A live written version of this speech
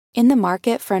In the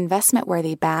market for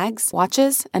investment-worthy bags,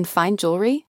 watches, and fine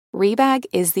jewelry, Rebag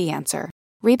is the answer.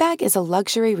 Rebag is a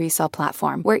luxury resale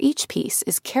platform where each piece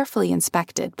is carefully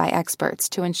inspected by experts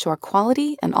to ensure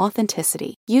quality and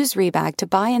authenticity. Use Rebag to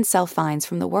buy and sell finds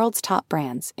from the world's top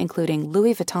brands, including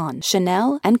Louis Vuitton,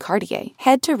 Chanel, and Cartier.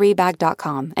 Head to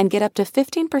Rebag.com and get up to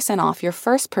 15% off your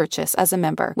first purchase as a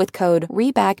member with code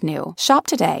REBAGNEW. Shop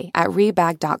today at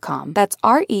Rebag.com. That's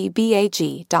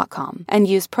REBAG.com. And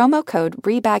use promo code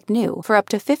REBAGNEW for up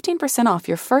to 15% off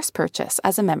your first purchase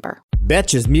as a member.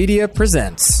 Betches Media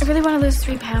presents. I really want to lose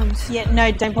 3 pounds. Yeah, no,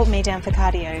 don't put me down for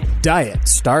cardio. Diet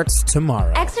starts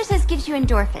tomorrow. Exercise gives you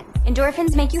endorphins.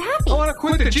 Endorphins make you happy. I want to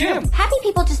quit the gym. Happy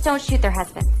people just don't shoot their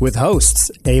husbands. With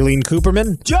hosts Aileen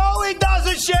Cooperman, Joey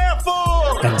doesn't share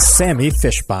food. and Sammy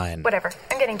Fishbein. Whatever.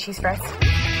 I'm getting cheese fries.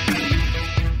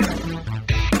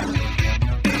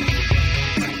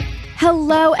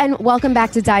 Hello and welcome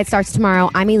back to Diet Starts Tomorrow.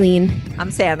 I'm Aileen.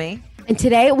 I'm Sammy. And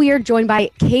today we are joined by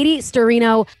Katie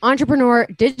Sturino, entrepreneur,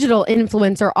 digital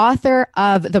influencer, author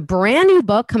of the brand new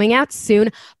book coming out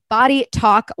soon, Body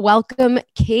Talk. Welcome,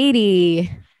 Katie.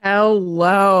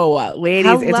 Hello, ladies.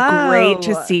 Hello. It's great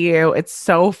to see you. It's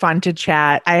so fun to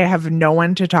chat. I have no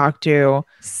one to talk to.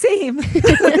 Same.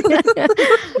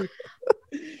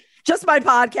 Just my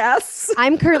podcasts.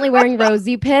 I'm currently wearing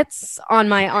rosy pits on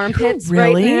my armpits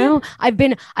Really? right now.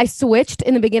 I switched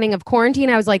in the beginning of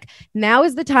quarantine. I was like, now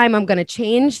is the time I'm going to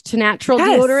change to natural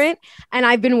Yes. deodorant. And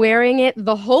I've been wearing it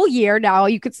the whole year now.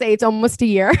 You could say it's almost a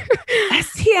year.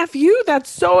 STFU, that's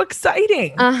so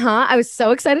exciting. I was so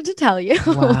excited to tell you.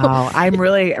 Wow. I'm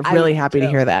really happy to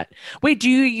hear that. Wait, do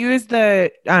you use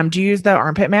the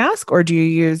armpit mask or do you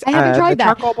use I haven't tried the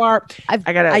that. charcoal bar?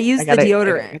 I use the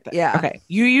deodorant. Yeah. Okay.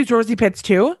 You use rosy pits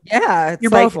too? Yeah. It's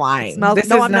You're like, both lying. smells- This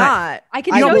no, is I'm not. I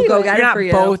can I show will you. go it. get You're it not for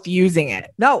you. both using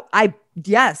it. No,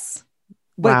 yes.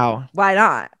 Wait, Wow. why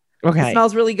not? It Okay.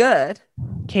 smells really good.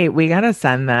 Kate, we got to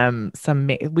send them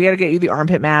we got to get you the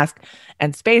armpit mask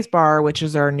and space bar, which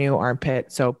is our new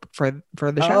armpit soap for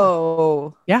the show.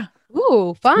 Oh, Yeah.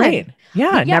 Ooh, fun. Right.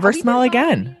 Yeah. Never we've been smell following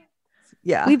again.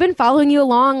 yeah. We've been following you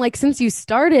along like since you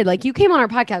started. Like you came on our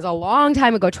podcast a long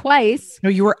time ago, twice. No,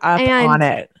 you were up And- on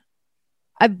it.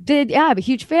 I'm a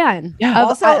huge fan. Yeah.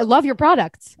 Also- I love your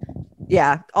products.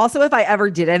 Yeah. Also, if I ever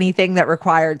did anything that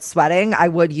required sweating, I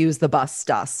would use the bus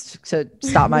dust to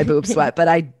stop my boob sweat. But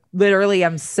I literally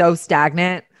am so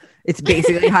stagnant. It's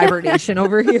basically hibernation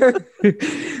over here.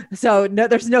 So no,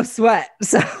 there's no sweat.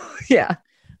 So yeah.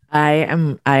 I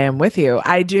am with you.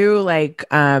 I do like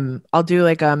I'll do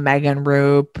like a Megan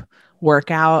Roop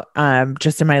workout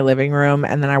just in my living room,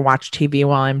 and then I watch TV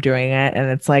while I'm doing it, and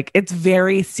it's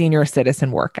very senior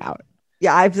citizen workout.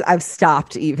 Yeah, I've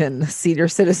stopped even senior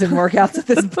citizen workouts at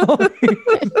this point.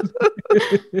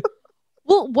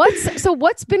 Well,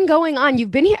 what's been going on?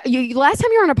 You've been here. Last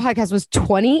time you were on a podcast was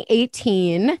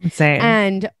 2018, Insane.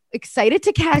 and excited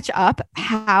to catch up.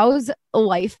 How's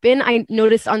life been? I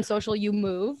noticed on social you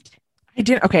moved. I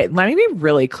did. Okay, let me be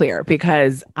really clear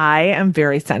because I am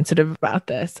very sensitive about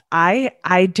this. I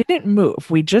didn't move.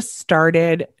 We just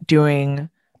started doing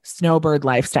snowbird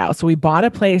lifestyle. So we bought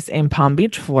a place in Palm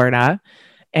Beach, Florida,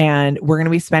 and we're going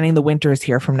to be spending the winters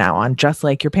here from now on, just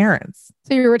like your parents.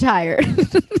 So you're retired.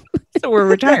 So we're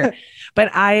retired. But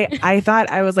I thought,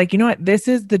 I was like, you know what? This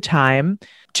is the time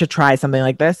to try something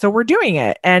like this. So we're doing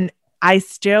it. And we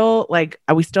still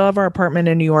have our apartment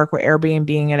in New York. We're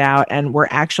Airbnb-ing it out, and we're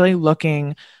actually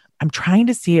looking. I'm trying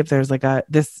to see if there's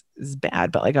this is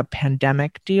bad, but like a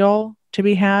pandemic deal to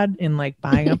be had in like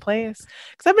buying a place.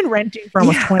 Because I've been renting for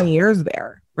almost 20 years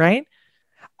there, right?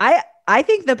 I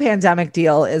think the pandemic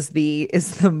deal is the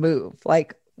move.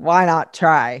 Like, why not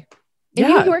try? In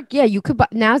New York, you could buy.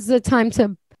 Now's the time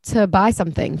to buy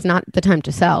something. It's not the time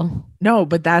to sell. No,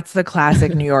 but that's the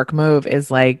classic New York move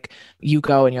is like you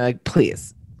go and you're like,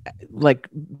 please, like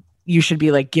you should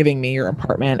be like giving me your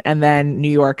apartment. And then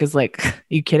New York is like, are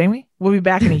you kidding me? We'll be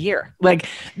back in a year. Like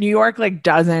New York like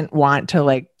doesn't want to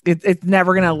like, it's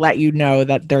never going to let you know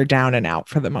that they're down and out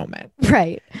for the moment.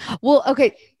 Right. Well,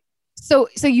 okay. So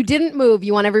you didn't move.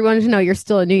 You want everyone to know you're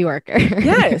still a New Yorker.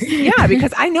 Yes. Yeah.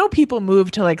 Because I know people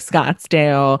move to like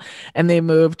Scottsdale and they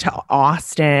moved to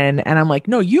Austin. And I'm like,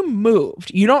 no, you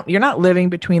moved. You're not living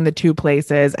between the two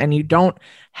places and you don't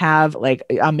have like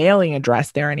a mailing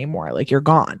address there anymore. Like you're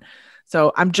gone.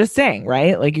 So I'm just saying,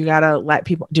 right? Like you got to let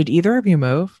people, did either of you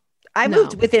move? I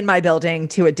moved within my building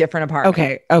to a different apartment.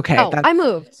 Okay. Oh, I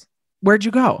moved. Where'd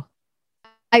you go?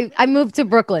 I moved to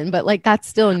Brooklyn, but like that's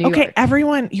still in New York. Okay,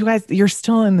 everyone, you guys, you're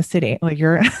still in the city. Like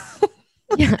you're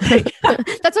Yeah.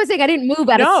 That's why I'm saying I didn't move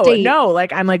out of state. No,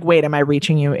 like I'm like, wait, am I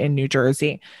reaching you in New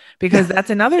Jersey? Because that's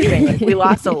another thing. Like we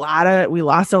lost a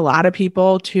lot of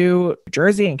people to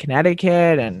Jersey and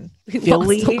Connecticut and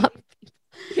Philly.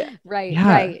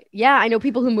 Right. Yeah, I know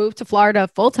people who moved to Florida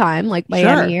full time, like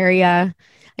Miami area.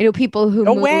 I know people who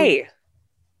moved,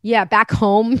 yeah, back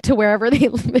home to wherever their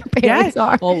parents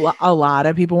are. Well, a lot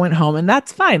of people went home, and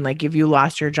that's fine. Like if you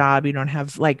lost your job, you don't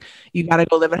have like you got to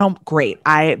go live at home. Great.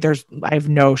 I have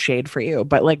no shade for you,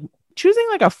 but like choosing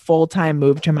like a full-time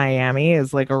move to Miami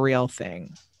is like a real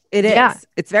thing. It is. Yeah.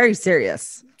 It's very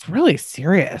serious. It's really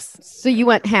serious. So you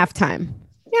went halftime.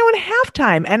 Yeah, I went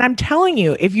halftime, and I'm telling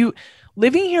you, if you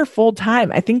living here full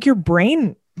time, I think your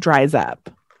brain dries up.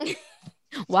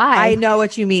 Why? I know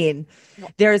what you mean.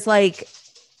 There's like,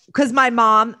 because my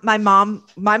mom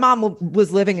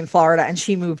was living in Florida and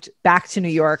she moved back to New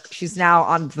York. She's now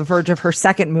on the verge of her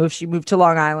second move. She moved to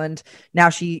Long Island. Now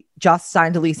she just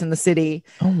signed a lease in the city.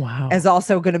 Oh, wow. Is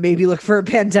also going to maybe look for a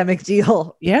pandemic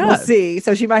deal. Yeah. We'll see.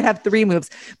 So she might have 3 moves,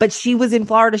 but she was in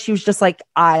Florida. She was just like,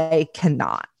 I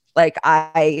cannot. Like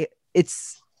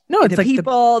it's like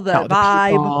people, the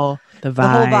vibe, the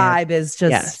whole vibe is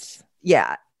just,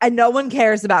 yeah. And no one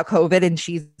cares about COVID.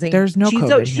 And there's no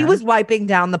COVID. She was wiping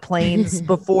down the planes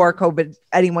before COVID,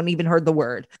 anyone even heard the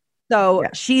word. So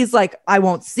she's like, I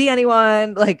won't see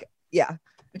anyone. Like, yeah,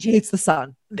 she hates the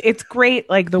sun. It's great.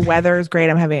 Like the weather is great.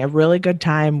 I'm having a really good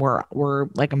time. We're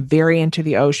like, I'm very into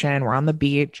the ocean. We're on the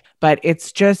beach, but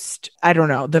it's just, I don't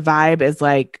know. The vibe is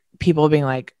like people being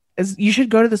like, you should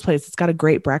go to this place. It's got a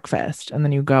great breakfast. And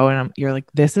then you go and you're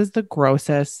like, this is the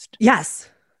grossest. Yes.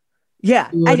 Yeah.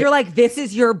 And you're like, this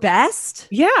is your best?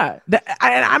 Yeah.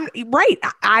 I'm right.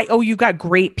 You got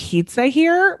great pizza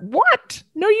here? What?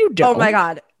 No, you don't. Oh my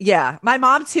God. Yeah. My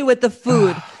mom too with the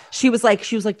food. She was like,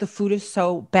 the food is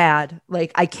so bad.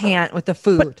 Like I can't with the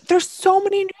food. But there's so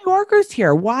many New Yorkers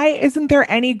here. Why isn't there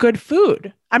any good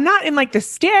food? I'm not in like the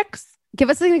sticks. Give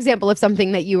us an example of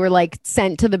something that you were like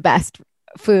sent to the best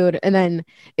food and then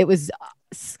it was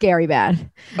scary bad.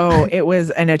 Oh, it was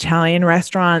an Italian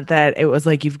restaurant that it was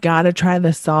like, you've got to try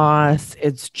the sauce.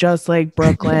 It's just like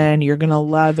Brooklyn. You're going to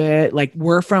love it. Like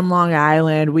we're from Long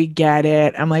Island. We get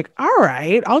it. I'm like, all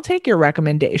right, I'll take your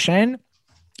recommendation.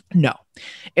 No,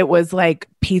 it was like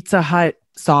Pizza Hut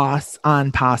sauce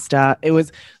on pasta. It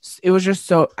was just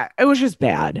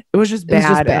bad. It was just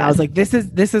bad. And I was like, this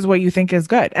is what you think is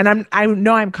good. And I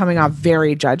know I'm coming off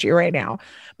very judgy right now,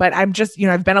 but I'm just,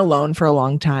 I've been alone for a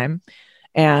long time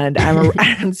and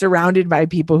I'm surrounded by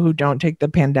people who don't take the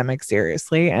pandemic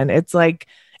seriously. And it's like,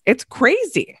 it's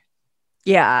crazy.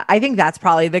 Yeah. I think that's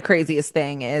probably the craziest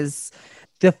thing is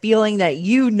the feeling that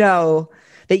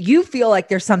that you feel like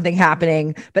there's something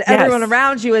happening, but everyone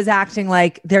around you is acting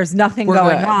like there's nothing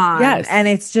going on. Yes. And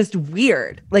it's just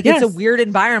weird. Like it's a weird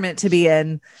environment to be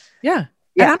in. Yeah.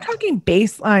 And I'm talking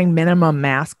baseline minimum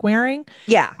mask wearing.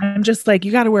 Yeah. I'm just like,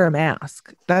 you got to wear a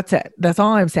mask. That's it. That's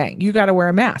all I'm saying. You got to wear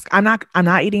a mask. I'm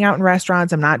not eating out in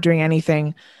restaurants. I'm not doing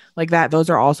anything like that. Those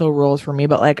are also rules for me.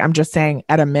 But like, I'm just saying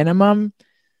at a minimum,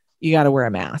 you got to wear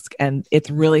a mask. And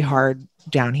it's really hard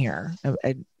down here.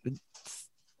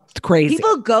 It's crazy.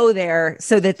 People go there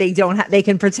so that they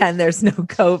can pretend there's no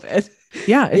COVID.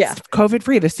 Yeah. It's COVID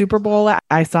free. The Super Bowl,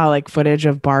 I saw like footage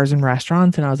of bars and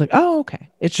restaurants and I was like, oh, okay.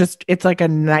 It's like a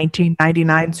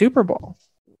 1999 Super Bowl.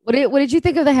 What did you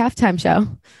think of the halftime show?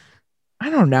 I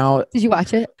don't know. Did you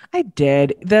watch it? I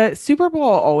did. The Super Bowl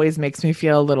always makes me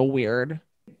feel a little weird.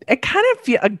 It kind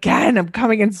of again, I'm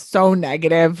coming in so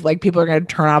negative. Like people are going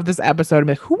to turn off this episode and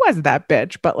be like, who was that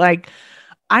bitch? But like,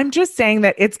 I'm just saying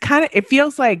that it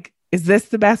feels like, is this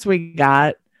the best we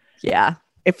got? Yeah.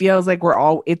 It feels like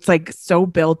it's like so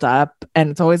built up and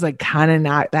it's always like kind of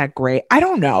not that great. I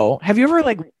don't know. Have you ever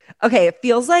okay. It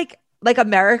feels like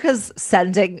America's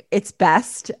sending its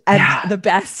best and the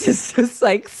best is just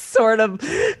like sort of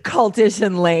cultish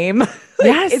and lame.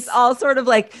 Yes. It's all sort of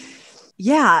like,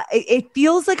 it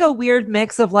feels like a weird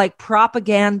mix of like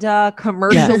propaganda,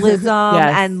 commercialism,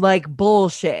 and like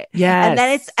bullshit.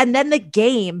 Yeah. And then the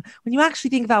game, when you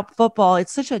actually think about football,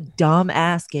 it's such a dumb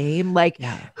ass game. Like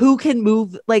who can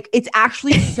move? Like it's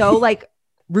actually so like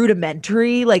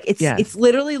rudimentary. Like it's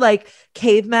literally like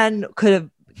cavemen could have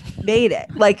made it.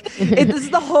 Like this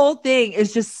is the whole thing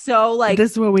is just so like,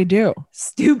 this is what we do.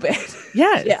 Stupid.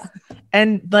 Yes. Yeah.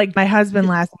 And like my husband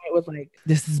last night was like,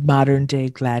 this is modern day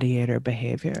gladiator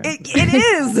behavior. It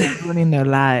is ruining their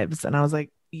lives. And I was like,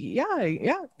 yeah.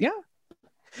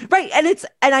 Right. And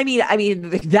I mean,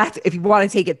 that's, if you want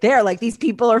to take it there, like these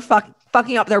people are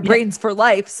fucking up their brains for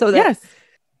life so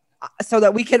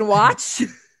that we can watch.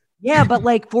 Yeah. But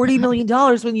like $40 million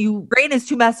when your brain is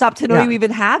too messed up to know you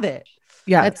even have it.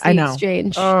 Yeah, That's the I know.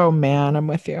 exchange. Oh man, I'm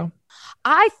with you.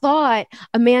 I thought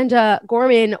Amanda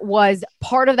Gorman was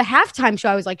part of the halftime show.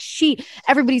 I was like,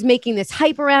 everybody's making this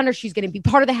hype around her. She's going to be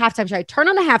part of the halftime show. I turn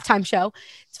on the halftime show.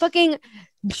 It's fucking,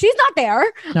 she's not there.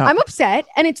 No. I'm upset.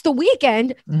 And it's The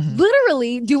Weeknd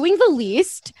literally doing the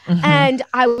least. And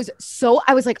I was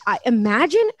like, I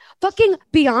imagine fucking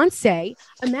Beyonce,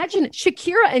 imagine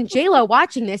Shakira and J-Lo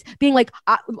watching this being like,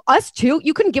 us too,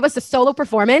 you couldn't give us a solo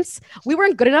performance. We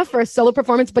weren't good enough for a solo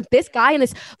performance, but this guy in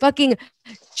this fucking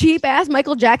cheap ass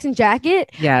Michael Jackson jacket,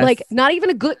 like not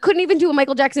even couldn't even do a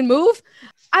Michael Jackson move.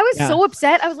 I was so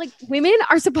upset. I was like, women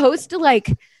are supposed to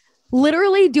like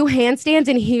literally do handstands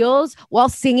in heels while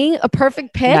singing a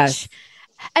perfect pitch.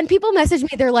 And people message me,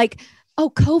 they're like, oh,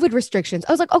 COVID restrictions.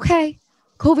 I was like, okay,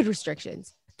 COVID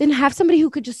restrictions. Then have somebody who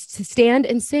could just stand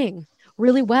and sing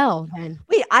really well then.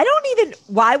 Wait,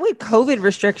 why would COVID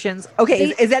restrictions?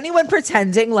 Okay, is anyone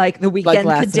pretending like The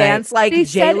Weeknd could dance like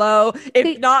J-Lo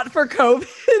if not for COVID?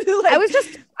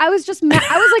 I was just mad.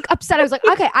 I was like upset. I was like,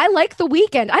 okay, I like The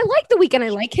Weeknd. I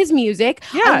like his music.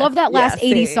 I love that last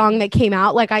 80s song that came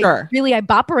out. Like I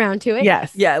bop around to it.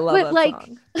 Yes. Yeah, I love that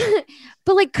song.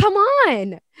 But like, come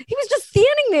on. He was just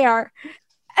standing there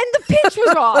and the pitch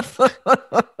was off.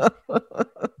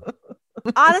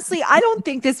 Honestly, I don't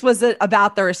think this was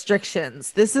about the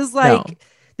restrictions. This is like,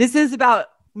 this is about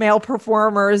male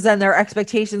performers and their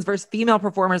expectations versus female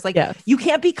performers. Like, you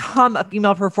can't become a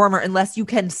female performer unless you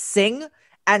can sing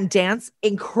and dance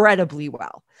incredibly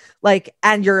well. Like,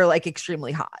 and you're like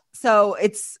extremely hot. So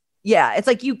it's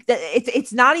like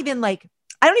it's not even like,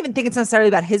 I don't even think it's necessarily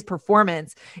about his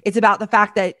performance. It's about the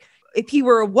fact that if he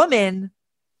were a woman,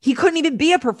 he couldn't even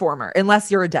be a performer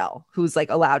unless you're Adele, who's like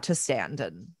allowed to stand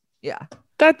and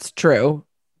That's true.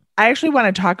 I actually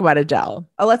want to talk about Adele.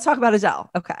 Oh, let's talk about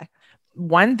Adele. Okay.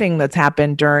 One thing that's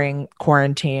happened during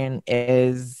quarantine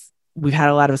is we've had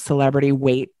a lot of celebrity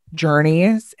weight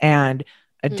journeys, and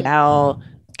Adele,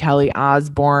 Kelly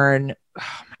Osbourne,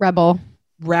 Rebel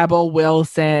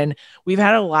Wilson. We've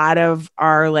had a lot of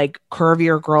our like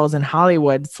curvier girls in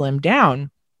Hollywood slim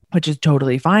down, which is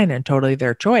totally fine and totally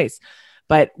their choice.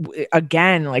 But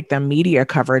again, like the media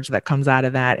coverage that comes out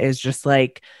of that is just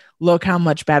like, look how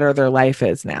much better their life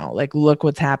is now. Like, look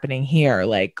what's happening here.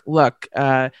 Like, look,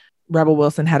 Rebel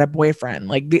Wilson had a boyfriend.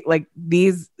 The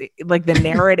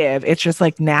narrative, it's just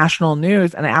like national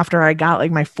news. And after I got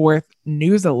like my 4th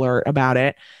news alert about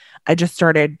it, I just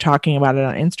started talking about it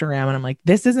on Instagram. And I'm like,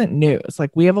 this isn't news.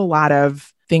 Like, we have a lot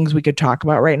of things we could talk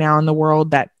about right now in the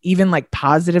world, that even like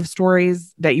positive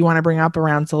stories that you want to bring up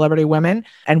around celebrity women.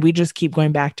 And we just keep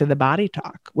going back to the body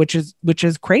talk, which is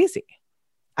crazy,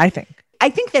 I think. I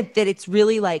think that it's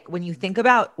really like, when you think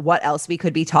about what else we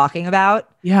could be talking about,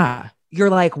 you're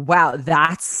like, wow,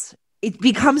 it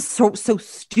becomes so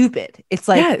stupid. It's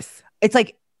like, it's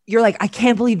like, you're like, I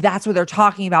can't believe that's what they're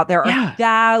talking about. There are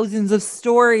thousands of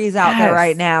stories out there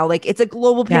right now. Like, it's a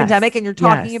global pandemic, and you're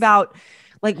talking about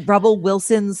like Rebel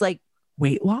Wilson's like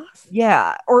weight loss.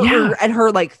 And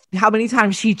her like how many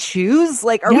times she chews.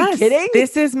 Like, are we kidding?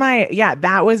 This is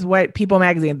that was what People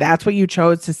Magazine, that's what you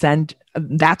chose to send.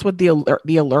 That's what the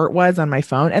alert was on my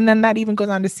phone. And then that even goes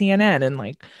on to CNN and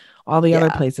like all the other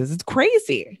places. It's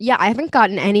crazy. Yeah, I haven't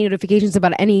gotten any notifications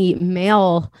about any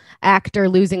male actor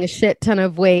losing a shit ton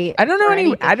of weight. I don't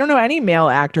know any male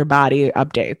actor body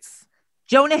updates.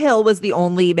 Jonah Hill was the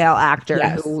only male actor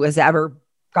who has ever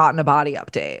gotten a body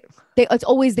update. It's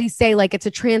always, they say like it's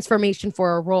a transformation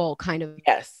for a role kind of.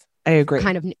 Yes, I agree.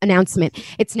 Kind of announcement.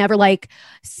 It's never like,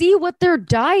 see what their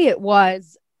diet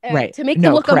was to make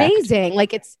them look amazing.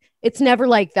 Like it's never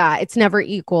like that. It's never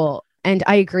equal. And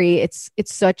I agree. It's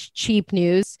such cheap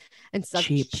news and such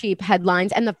cheap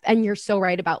headlines. And you're so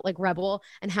right about like Rebel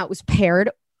and how it was paired.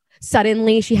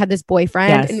 Suddenly she had this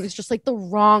boyfriend and it was just like the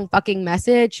wrong fucking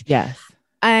message. Yes.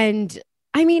 And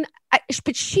I mean,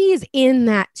 but she's in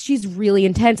that. She's really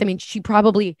intense. I mean, she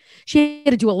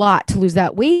had to do a lot to lose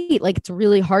that weight. Like, it's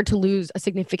really hard to lose a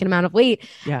significant amount of weight.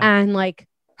 Yeah. And like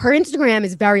her Instagram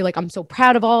is very like, I'm so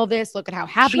proud of all of this. Look at how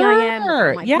happy I am.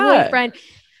 Look at my boyfriend.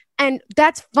 And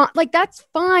that's fine. Like, that's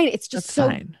fine. It's just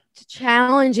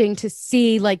challenging to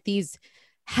see like these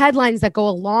headlines that go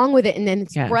along with it and then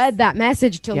spread that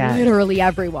message to literally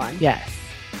everyone. Yes.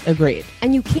 Agreed.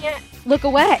 And you can't look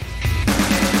away.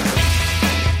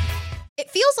 It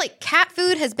feels like cat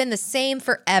food has been the same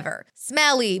forever.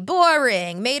 Smelly,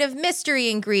 boring, made of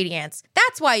mystery ingredients.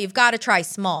 That's why you've got to try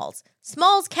Smalls.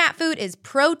 Smalls cat food is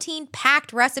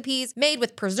protein-packed recipes made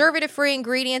with preservative-free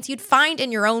ingredients you'd find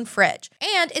in your own fridge.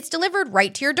 And it's delivered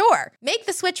right to your door. Make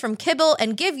the switch from kibble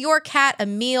and give your cat a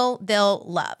meal they'll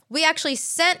love. We actually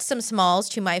sent some Smalls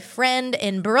to my friend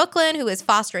in Brooklyn who is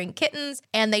fostering kittens,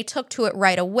 and they took to it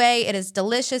right away. It is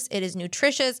delicious. It is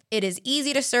nutritious. It is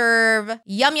easy to serve.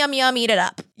 Yum, yum, yum, eat it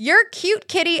up. Your cute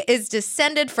kitty is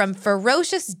descended from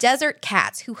ferocious desert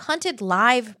cats who hunted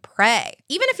live prey.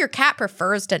 Even if your cat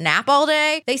prefers to nap all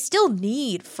day, they still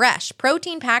need fresh,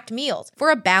 protein-packed meals for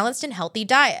a balanced and healthy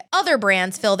diet. Other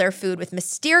brands fill their food with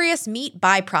mysterious meat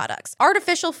byproducts,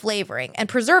 artificial flavoring, and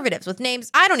preservatives with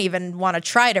names I don't even want to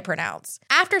try to pronounce.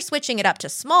 After switching it up to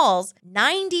Smalls,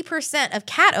 90% of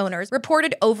cat owners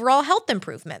reported overall health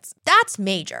improvements. That's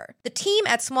major. The team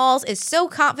at Smalls is so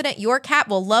confident your cat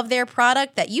will love their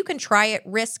product that you can try it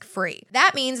risk-free.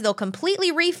 That means they'll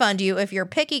completely refund you if your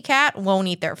picky cat won't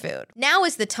eat their food. Now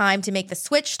is the time to make the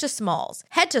switch to Smalls.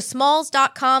 Head to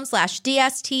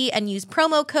smalls.com/DST and use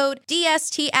promo code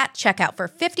DST at checkout for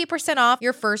 50% off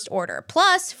your first order,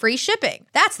 plus free shipping.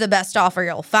 That's the best offer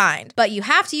you'll find. But you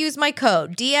have to use my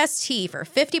code DST for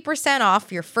 50%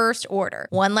 off your first order.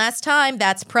 One last time,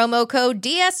 that's promo code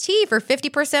DST for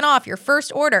 50% off your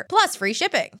first order, plus free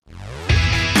shipping.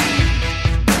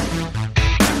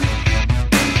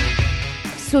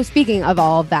 So speaking of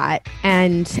all of that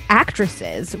and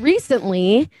actresses,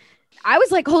 recently I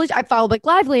was like, holy, I followed Blake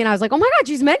Lively and I was like, oh my God,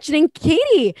 she's mentioning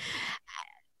Katie.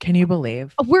 Can you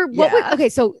believe? Okay,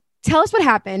 so tell us what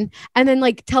happened and then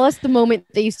like tell us the moment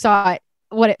that you saw it,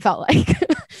 what it felt like.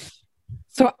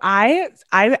 So I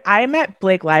met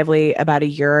Blake Lively about a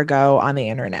year ago on the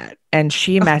internet, and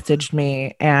she messaged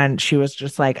me and she was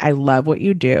just like, I love what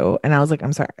you do. And I was like,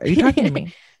 I'm sorry, are you talking to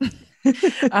me?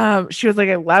 She was like,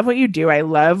 I love what you do. I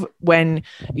love when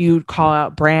you call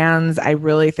out brands. I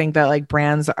really think that like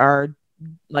brands are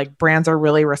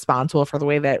really responsible for the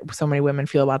way that so many women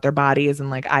feel about their bodies. And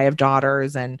like, I have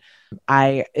daughters and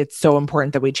it's so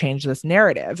important that we change this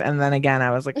narrative. And then again,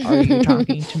 I was like, are you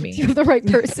talking to me? You're the right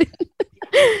person.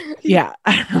 Yeah.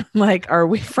 I'm like, are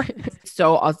we friends?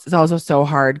 So it's also so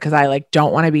hard because I like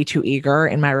don't want to be too eager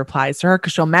in my replies to her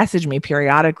because she'll message me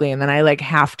periodically and then I like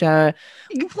have to.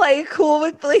 You play it cool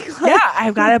with Blake Lively. Yeah,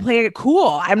 I've got to play it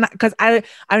cool. I'm not because I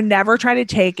never try to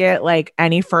take it like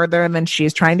any further than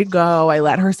she's trying to go. I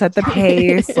let her set the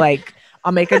pace. Like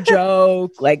I'll make a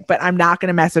joke, like, but I'm not going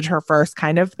to message her first,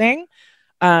 kind of thing.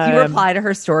 You reply to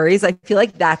her stories. I feel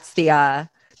like that's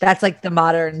like the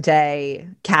modern day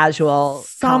casual.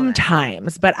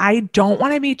 Sometimes, but I don't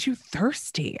want to be too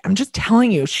thirsty. I'm just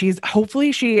telling you,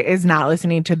 hopefully she is not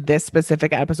listening to this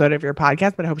specific episode of your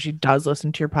podcast, but I hope she does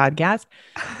listen to your podcast.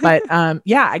 But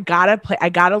yeah, I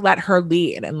gotta let her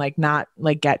lead and like not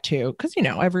like get to, because you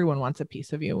know, everyone wants a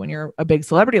piece of you when you're a big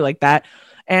celebrity like that.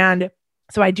 And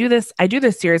so I do this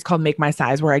series called Make My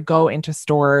Size where I go into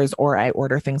stores or I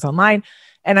order things online.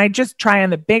 And I just try on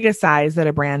the biggest size that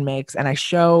a brand makes. And I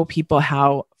show people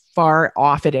how far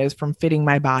off it is from fitting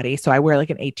my body. So I wear like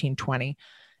an 18-20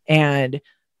 and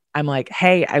I'm like,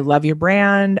 hey, I love your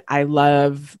brand. I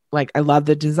love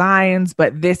the designs,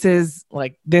 but this is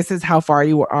how far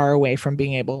you are away from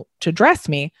being able to dress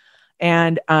me.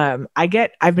 And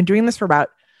I've been doing this for about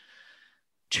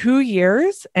 2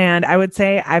 years. And I would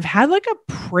say I've had like a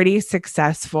pretty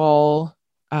successful,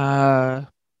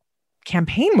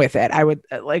 campaign with it. I would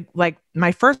like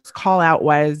my first call out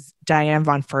was Diane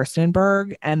von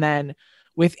Furstenberg. And then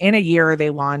within a year, they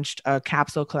launched a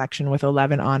capsule collection with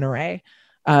 11 honoré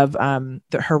of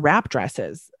her wrap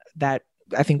dresses that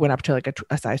I think went up to like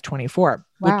a size 24,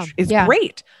 which is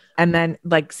great. And then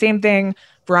like same thing,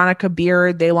 Veronica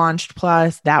Beard, they launched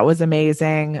Plus. That was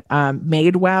amazing.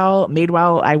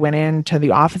 Madewell, I went into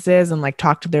the offices and like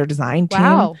talked to their design team.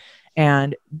 Wow.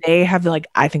 And they have like,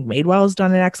 I think Madewell has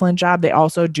done an excellent job. They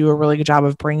also do a really good job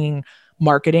of bringing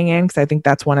marketing in. Cause I think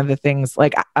that's one of the things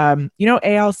like, you know,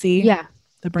 ALC. Yeah.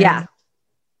 The brand.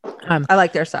 Yeah. I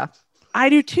like their stuff. I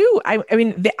do too. I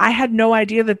mean, I had no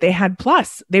idea that they had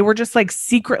Plus. They were just like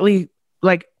secretly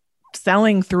like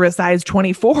selling through a size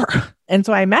 24. And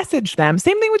so I messaged them.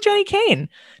 Same thing with Jenny Kane.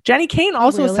 Jenny Kane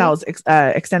also sells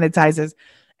extended sizes.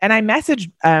 And I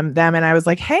messaged them and I was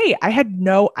like, hey, I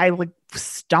like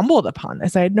stumbled upon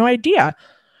this. I had no idea.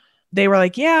 They were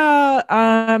like, yeah,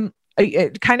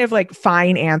 kind of like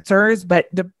fine answers. But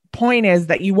the point is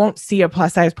that you won't see a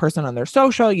plus size person on their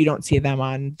social. You don't see them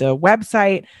on the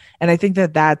website. And I think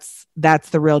that that's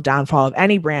the real downfall of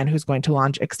any brand who's going to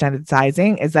launch extended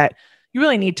sizing is that you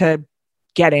really need to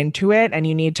get into it and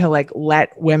you need to like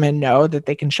let women know that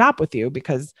they can shop with you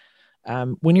because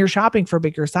when you're shopping for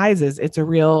bigger sizes, it's a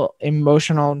real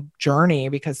emotional journey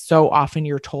because so often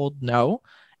you're told no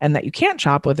and that you can't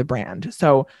shop with a brand.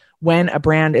 So when a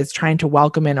brand is trying to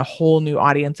welcome in a whole new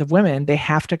audience of women, they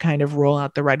have to kind of roll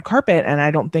out the red carpet. And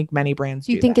I don't think many brands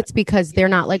do. You think that. it's because they're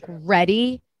not like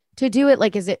ready to do it?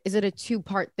 Like, is it a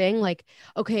 2-part thing? Like,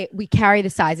 okay, we carry the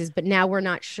sizes, but now we're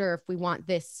not sure if we want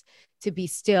this to be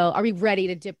still, are we ready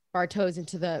to dip our toes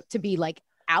into to be like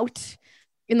out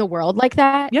in the world like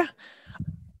that? Yeah.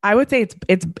 I would say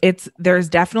it's there's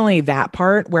definitely that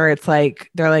part where it's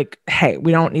like, they're like, hey,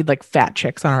 we don't need like fat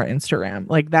chicks on our Instagram.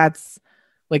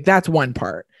 That's one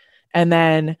part. And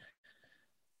then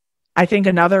I think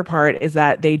another part is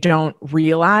that they don't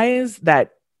realize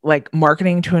that like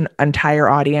marketing to an entire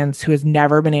audience who has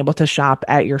never been able to shop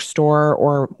at your store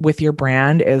or with your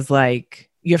brand is like,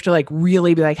 you have to like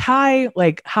really be like, hi,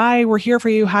 we're here for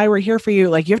you. Hi, we're here for you.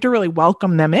 Like you have to really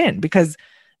welcome them in because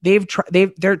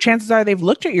their chances are they've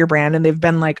looked at your brand and they've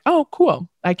been like, oh, cool,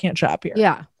 I can't shop here.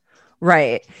 Yeah.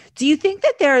 Right. Do you think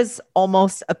that there's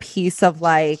almost a piece of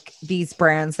like these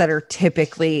brands that are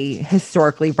typically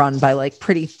historically run by like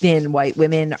pretty thin white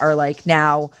women are like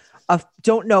now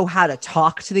don't know how to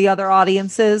talk to the other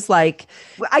audiences? Like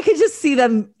I could just see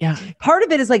them. Yeah. Part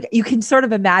of it is like, you can sort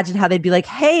of imagine how they'd be like,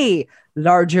 hey,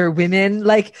 larger women,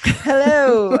 like,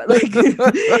 hello, like,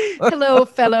 hello,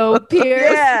 fellow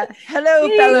peers. Yeah. Hello,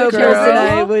 hey, fellow girl. person.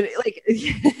 I would like,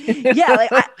 yeah,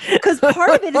 like, because part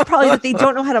of it is probably that they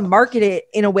don't know how to market it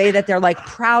in a way that they're like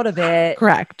proud of it.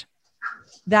 Correct.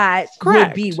 That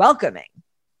would be welcoming.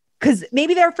 Because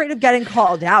maybe they're afraid of getting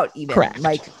called out even. Correct.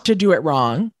 Like to do it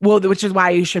wrong. Well, which is why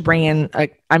you should bring in,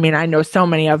 I know so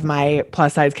many of my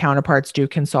plus size counterparts do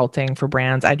consulting for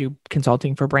brands. I do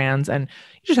consulting for brands and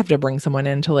you just have to bring someone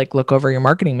in to like look over your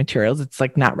marketing materials. It's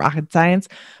like not rocket science,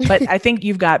 but I think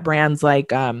you've got brands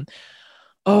like,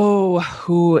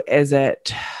 who is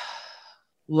it?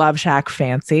 Love Shack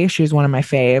Fancy. She's one of my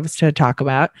faves to talk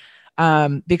about.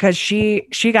 Because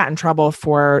she got in trouble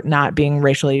for not being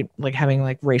racially, like having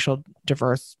like racial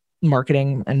diverse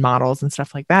marketing and models and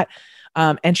stuff like that.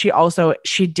 And she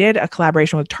did a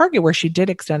collaboration with Target where she did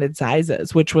extended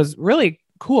sizes, which was really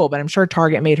cool, but I'm sure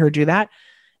Target made her do that.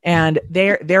 And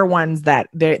they're ones that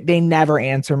they never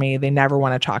answer me. They never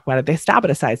want to talk about it. They stop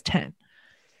at a size 10.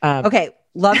 Okay.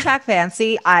 Love Shack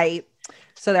Fancy.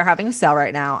 So they're having a sale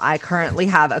right now. I currently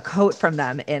have a coat from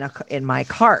them in my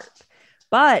cart.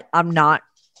 But I'm not,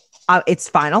 it's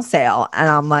final sale. And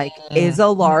I'm like, is a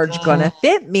large gonna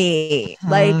fit me?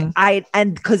 Like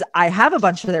because I have a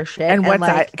bunch of their shit. And what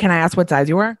size, can I ask what size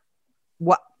you are?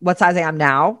 What size I am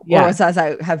now? Yeah. Or what size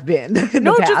I have been in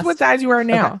no, the past? just what size you are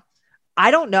now. Okay.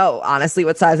 I don't know, honestly,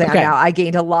 what size I am now. I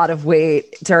gained a lot of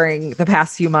weight during the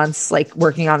past few months, like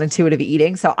working on intuitive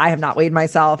eating. So I have not weighed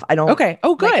myself. I don't. Okay.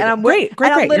 Oh, good. Like, and I'm great.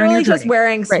 And I'm literally just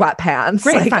wearing sweatpants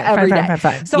every day.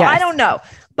 Fine. So I don't know,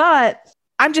 but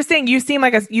I'm just saying you seem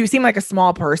like a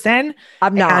small person.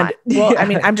 I'm not. Well, I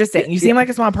mean, I'm just saying you seem like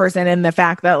a small person, and the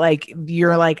fact that like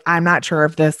you're like, I'm not sure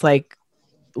if this like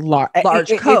large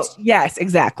coat. Yes,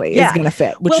 exactly. Is going to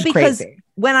fit, which is crazy.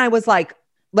 When I was like,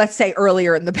 let's say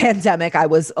earlier in the pandemic, I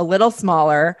was a little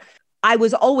smaller. I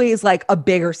was always like a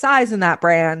bigger size in that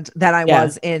brand than I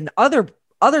was in other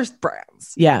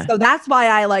brands. Yeah. So that's why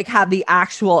I like have the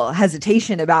actual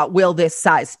hesitation about will this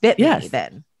size fit me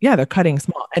then? Yeah, they're cutting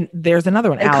small. And there's another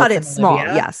one. They cut it small.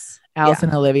 Yes. Alice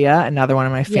and Olivia, another one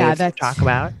of my favorites to talk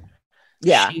about.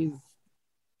 Yeah. She's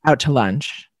out to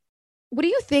lunch. What do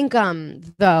you think,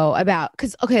 though, about,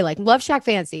 because, okay, like Love Shack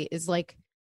Fancy is like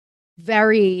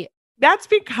very. That's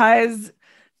because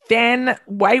thin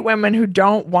white women who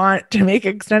don't want to make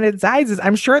extended sizes,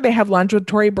 I'm sure they have lunch with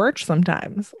Tory Burch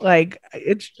sometimes. Like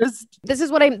it's just. This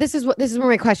is where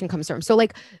my question comes from. So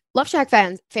like Love Shack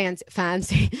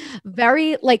fancy,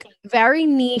 very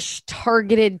niche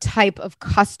targeted type of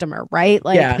customer, right?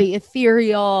 Like the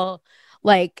ethereal,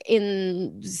 like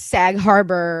in Sag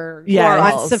Harbor, or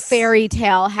on Safari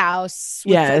Tale House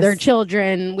with their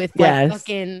children with like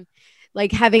fucking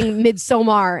like having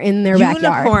Midsommar in their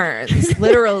backyard. Unicorns,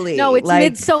 literally. No, it's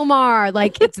like, Midsommar.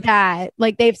 Like it's that.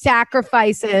 Like they have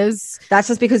sacrifices. That's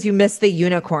just because you missed the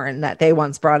unicorn that they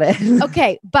once brought in.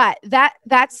 Okay, but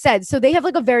that said, so they have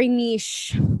like a very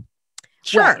niche.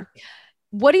 Sure. way.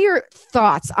 What are your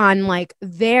thoughts on like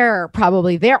their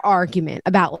argument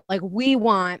about like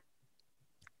I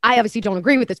obviously don't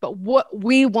agree with this, but what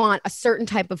we want a certain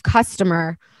type of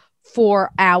customer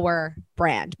for our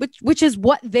brand, which is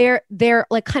what their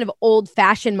like kind of old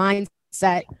fashioned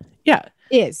mindset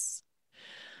is.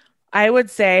 I would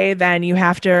say then you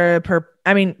have to,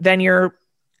 then you're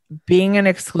being an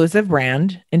exclusive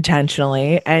brand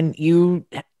intentionally, and you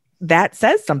that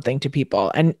says something to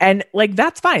people. And like,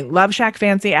 that's fine. Love Shack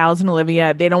Fancy, Alice and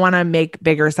Olivia, they don't want to make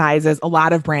bigger sizes. A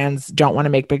lot of brands don't want to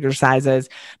make bigger sizes.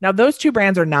 Now, those two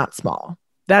brands are not small.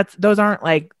 Those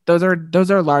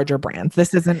are larger brands.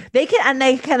 This isn't. They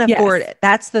can afford it.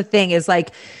 That's the thing is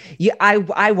like,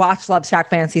 I watched Love Shack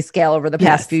Fancy scale over the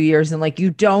past few years, and like, you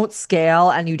don't scale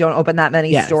and you don't open that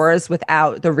many stores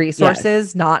without the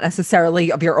resources, not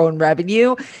necessarily of your own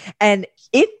revenue. And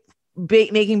if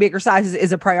making bigger sizes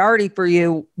is a priority for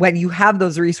you, when you have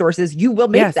those resources, you will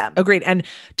make them. Agreed. And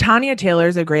Tanya Taylor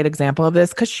is a great example of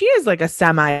this because she is like a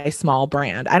semi-small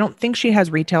brand. I don't think she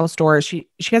has retail stores. She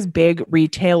has big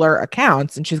retailer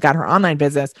accounts, and she's got her online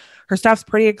business. Her stuff's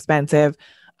pretty expensive.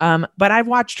 But I've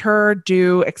watched her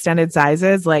do extended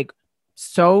sizes like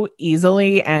so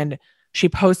easily, and she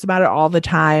posts about it all the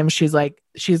time. She's like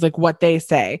what they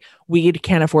say. We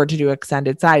can't afford to do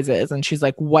extended sizes. And she's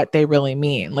like what they really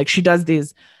mean. Like, she does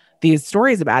these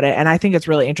stories about it. And I think it's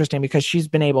really interesting because she's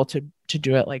been able to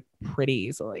do it like pretty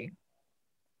easily.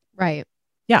 Right.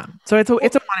 Yeah. So it's a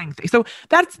wanting thing. So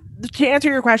that's, to answer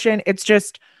your question, it's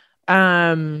just,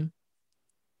 I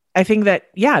think that,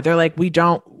 they're like, we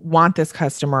don't want this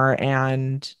customer,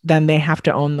 and then they have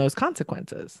to own those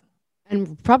consequences.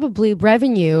 And probably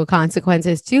revenue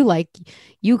consequences too. Like,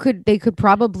 they could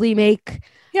probably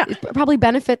probably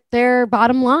benefit their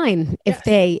bottom line if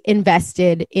they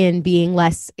invested in being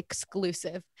less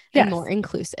exclusive and more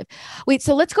inclusive. Wait,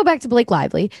 so let's go back to Blake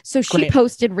Lively. So she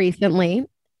posted recently,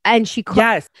 and she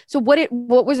So what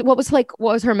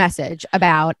was her message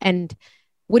about, and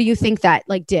what do you think that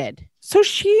like did?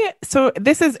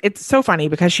 It's so funny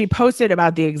because she posted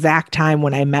about the exact time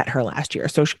when I met her last year.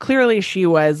 So clearly she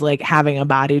was like having a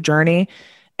body journey,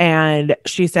 and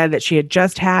she said that she had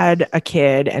just had a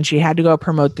kid and she had to go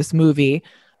promote this movie,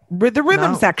 The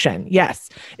Rhythm Section. Yes.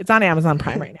 It's on Amazon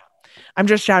Prime right now. I'm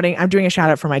doing a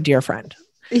shout out for my dear friend.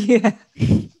 Yeah.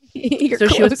 She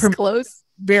was close.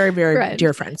 Very, very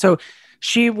dear friend. So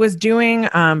she was doing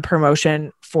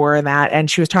promotion for that,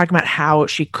 and she was talking about how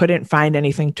she couldn't find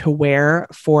anything to wear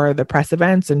for the press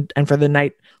events and for the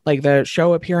night, like the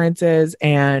show appearances,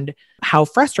 and how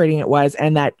frustrating it was,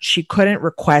 and that she couldn't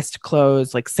request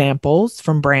clothes like samples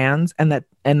from brands, and that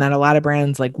a lot of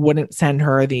brands like wouldn't send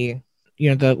her the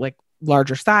like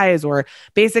larger size, or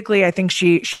basically I think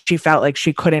she felt like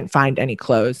she couldn't find any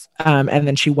clothes. And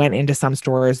then she went into some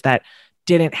stores that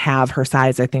didn't have her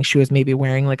size. I think she was maybe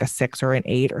wearing like a 6 or an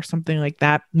 8 or something like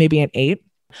that, maybe an 8,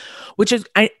 which is,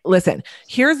 listen,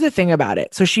 here's the thing about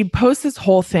it. So she posts this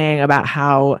whole thing about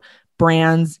how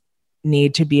brands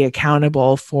need to be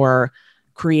accountable for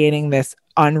creating this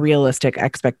unrealistic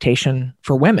expectation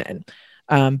for women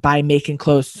by making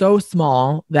clothes so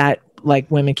small that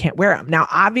like women can't wear them. Now,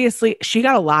 obviously she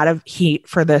got a lot of heat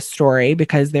for this story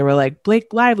because they were like,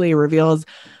 Blake Lively reveals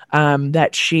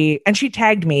that she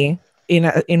tagged me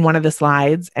in one of the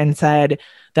slides and said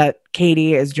that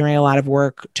Katie is doing a lot of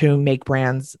work to make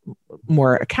brands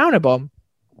more accountable.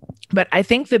 But I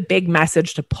think the big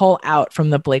message to pull out from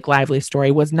the Blake Lively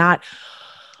story was not,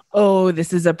 oh,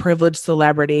 this is a privileged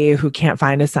celebrity who can't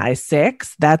find a size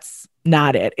 6. That's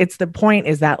not it. It's the point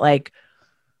is that like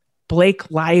Blake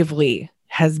Lively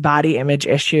has body image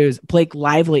issues. Blake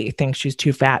Lively thinks she's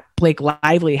too fat. Blake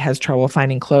Lively has trouble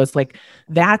finding clothes. Like,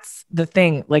 that's the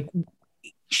thing. Like,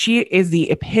 she is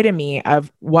the epitome of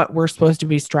what we're supposed to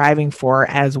be striving for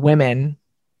as women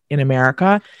in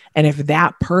America. And if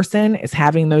that person is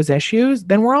having those issues,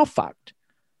 then we're all fucked.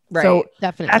 Right. So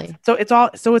definitely. It's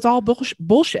all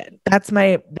bullshit. That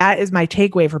is my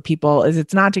takeaway for people, is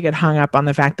it's not to get hung up on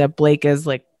the fact that Blake is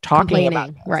like talking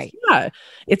about this. Right. Yeah.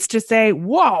 It's to say,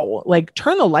 whoa, like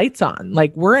turn the lights on.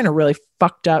 Like, we're in a really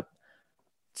fucked up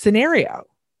scenario.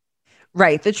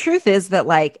 Right. The truth is that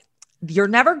like, you're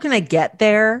never going to get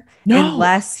there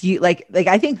unless you like,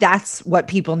 I think that's what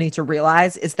people need to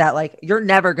realize is that like, you're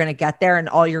never going to get there. And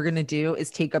all you're going to do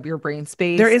is take up your brain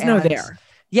space. There is no there.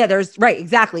 Yeah, there's right.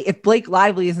 Exactly. If Blake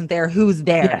Lively isn't there, who's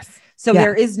there? Yes. So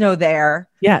there is no there.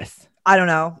 Yes. I don't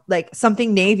know, like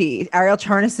something navy. Ariel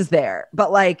Charnas is there,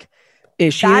 but like,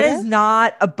 is she that there? is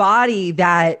not a body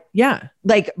that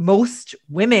like most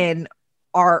women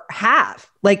have.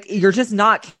 Like, you're just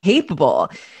not capable.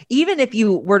 Even if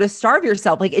you were to starve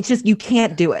yourself, like, it's just, you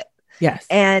can't do it. Yes.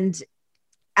 And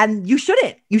you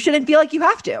shouldn't feel like you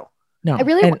have to. No.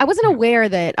 I wasn't aware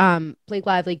that Blake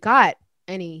Lively got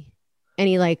any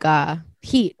like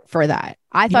heat for that.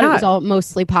 I thought it was all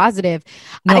mostly positive.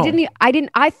 No.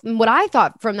 What I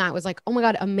thought from that was like, oh my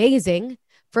God, amazing.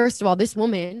 First of all, this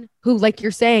woman who, like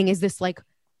you're saying, is this like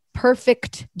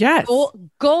perfect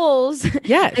goals,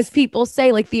 yes, as people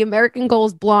say, like the American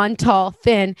goals, blonde, tall,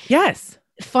 thin. Yes.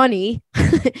 funny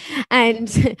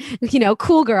and, you know,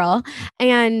 cool girl.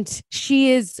 And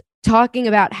she is talking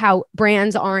about how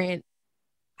brands aren't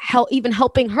even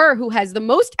helping her, who has the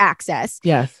most access.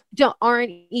 Yes.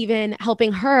 Aren't even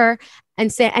helping her.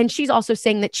 And she's also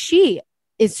saying that she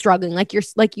is struggling, like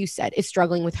you said, is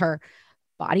struggling with her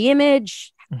body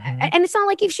image. Mm-hmm. And it's not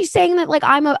like if she's saying that like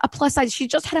I'm a plus size, she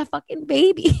just had a fucking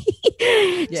baby.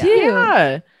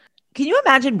 Yeah. Can you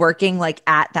imagine working like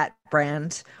at that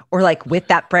brand or like with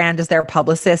that brand as their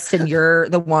publicist, and you're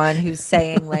the one who's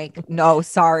saying like, no,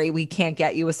 sorry, we can't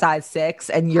get you a size 6,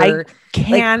 and I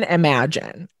can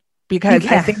imagine, because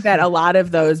I think that a lot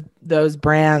of those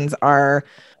brands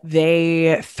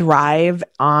they thrive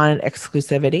on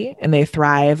exclusivity, and they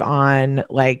thrive on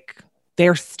like,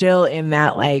 they're still in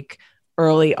that like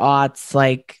early aughts,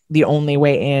 like the only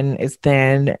way in is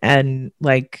thin, and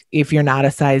like if you're not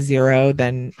a size 0,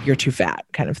 then you're too fat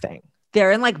kind of thing.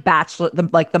 They're in like the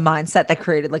mindset that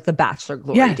created like the Bachelor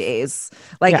glory days.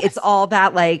 Like it's all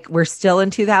that, like we're still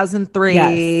in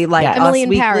 2003. Like Emily Us in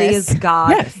Weekly Paris is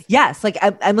God. Yes. Like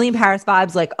Emily in Paris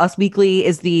vibes. Like Us Weekly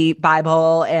is the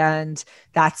Bible, and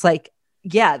that's like,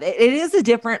 it is a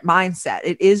different mindset.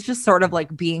 It is just sort of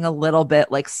like being a little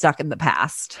bit like stuck in the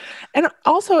past. And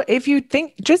also, if you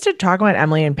think, just to talk about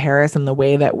Emily in Paris and the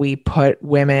way that we put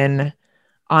women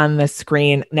on the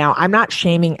screen. Now, I'm not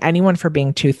shaming anyone for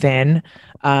being too thin.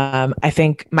 I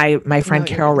think my friend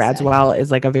Carol Radswell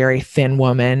is like a very thin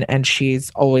woman, and she's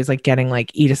always like getting like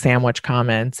eat a sandwich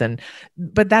comments,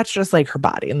 but that's just like her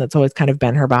body, and that's always kind of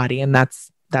been her body, and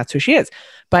that's who she is.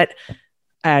 But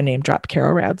name drop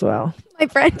Carol Radswell. My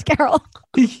friend Carol.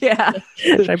 Yeah.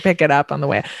 Should I pick it up on the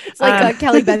way? It's like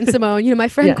Kelly Ben Simone, you know, my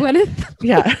friend Gwyneth.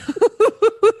 Yeah.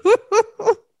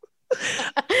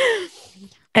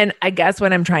 And I guess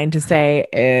what I'm trying to say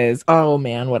is, oh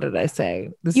man, what did I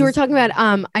say? You were talking about,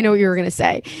 I know what you were going to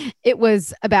say. It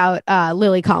was about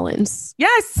Lily Collins.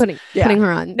 Yes. Putting her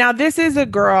on. Now, this is a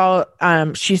girl,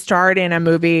 she starred in a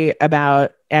movie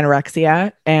about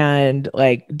anorexia. And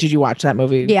like, did you watch that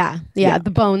movie? Yeah. The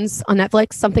Bones on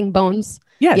Netflix, something Bones.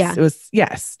 Yes. Yeah. It was.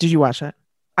 Yes. Did you watch it?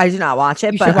 I did not watch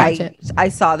it, but I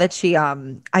saw that she,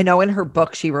 I know in her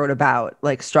book, she wrote about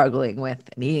like struggling with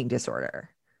an eating disorder.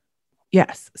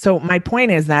 Yes. So my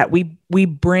point is that we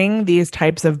bring these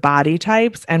types of body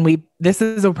types, and this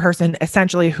is a person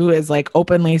essentially who is like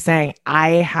openly saying,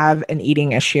 I have an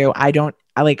eating issue. I'm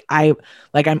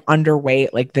underweight.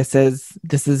 Like this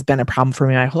has been a problem for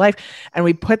me my whole life. And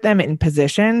we put them in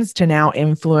positions to now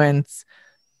influence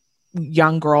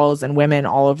young girls and women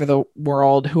all over the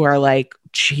world who are like,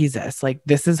 Jesus, like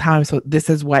this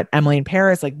is what Emily in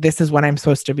Paris, like this is what I'm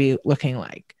supposed to be looking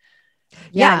like.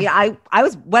 Yeah. I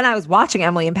was, when I was watching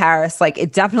Emily in Paris, like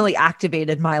it definitely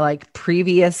activated my like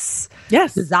previous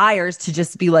desires to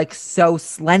just be like so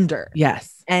slender.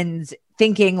 Yes. And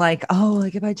thinking like, oh,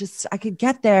 like if I could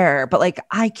get there, but like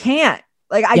I can't.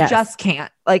 Like I just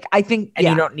can't. Like I think and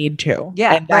you don't need to.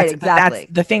 Yeah, and right, exactly.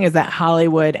 That's the thing, is that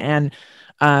Hollywood and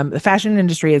the fashion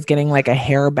industry is getting like a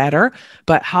hair better,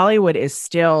 but Hollywood is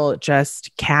still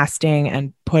just casting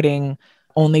and putting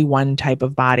only one type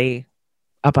of body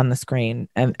up on the screen,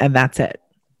 and that's it.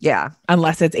 Yeah.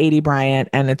 Unless it's Aidy Bryant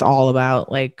and it's all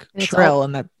about like Trill,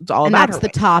 and that's all about that's the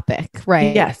topic,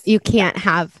 right? Yes. You can't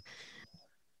have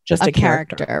just a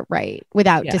character, right,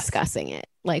 without discussing it.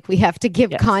 Like we have to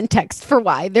give context for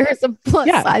why there's a plus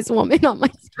size woman on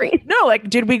my screen. No, like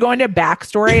did we go into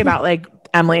backstory about like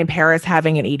Emily in Paris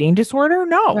having an eating disorder?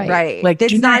 No. Right. Like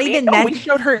it's not even we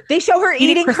showed her. They show her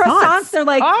eating croissants. They're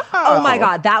like, oh my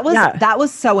God, that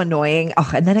was so annoying.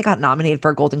 Oh, and then it got nominated for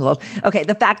a Golden Globe. Okay.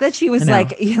 The fact that she was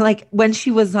like when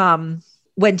she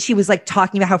was like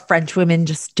talking about how French women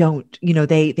just don't, you know,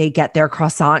 they get their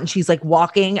croissant, and she's like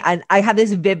walking, and I have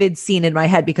this vivid scene in my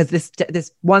head because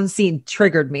this one scene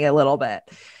triggered me a little bit,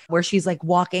 where she's like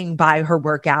walking by her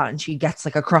workout and she gets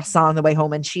like a croissant on the way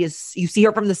home, and you see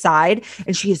her from the side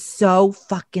and she is so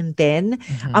fucking thin.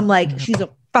 Mm-hmm. I'm like, she's a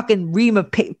fucking ream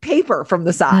of paper from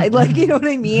the side. Like, you know what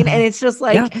I mean? And it's just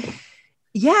like,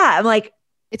 I'm like,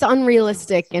 it's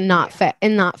unrealistic and not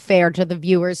fair to the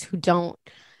viewers who don't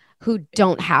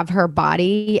have her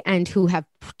body and who have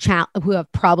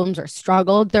problems or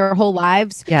struggled their whole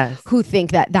lives. Yes. Who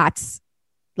think that that's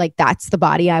the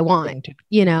body I want,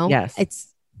 you know? Yes.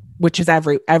 Which is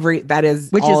which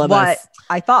is what us.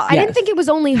 I thought. I didn't think it was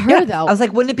only her though. I was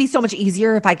like, wouldn't it be so much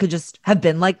easier if I could just have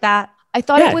been like that? I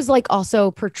thought Yeah. it was like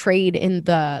also portrayed in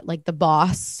the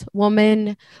boss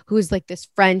woman who's like this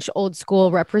French old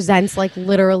school, represents like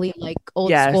literally like old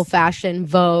Yes. school fashion,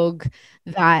 Vogue,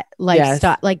 that like Yes.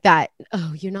 stuff like that.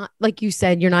 Oh, you're not, like you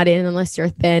said, you're not in unless you're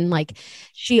thin. Like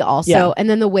she also, Yeah. and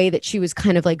then the way that she was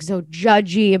kind of like so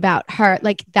judgy about her,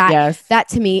 like that, Yes. that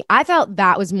to me, I felt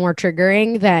that was more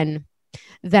triggering than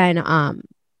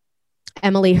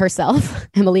Emily herself,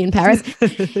 Emily in Paris,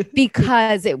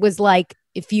 because it was like,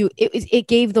 it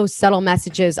gave those subtle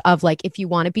messages of like, if you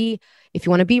want to be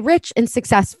rich and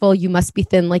successful, you must be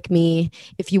thin like me.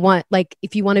 If you want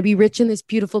to be rich in this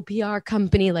beautiful PR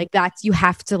company, like that's, you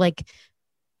have to like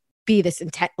be this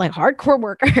intense, like hardcore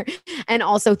worker and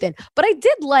also thin. But I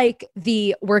did like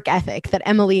the work ethic that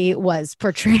Emily was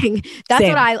portraying. That's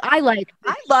Same. what I like.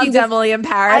 I loved Emily in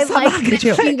Paris. I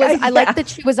like that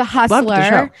she was a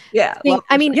hustler. Yeah.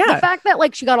 I mean, the fact that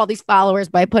like she got all these followers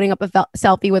by putting up a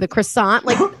selfie with a croissant,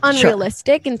 like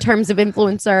unrealistic in terms of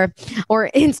influencer or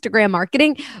Instagram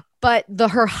marketing, but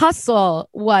her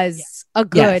hustle was a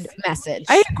good message.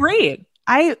 I agree.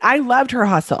 I loved her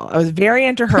hustle. I was very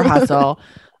into her hustle.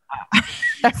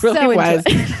 I really was.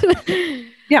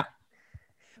 Yeah.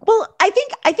 Well, I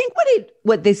think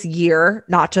what this year,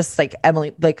 not just like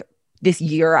Emily, like this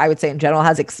year, I would say in general,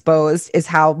 has exposed is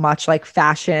how much like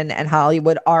fashion and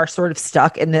Hollywood are sort of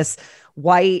stuck in this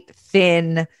white,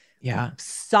 thin,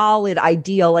 solid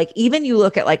ideal. Like even you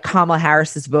look at like Kamala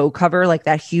Harris's Vogue cover, like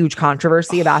that huge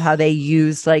controversy about how they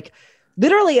used like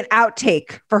literally an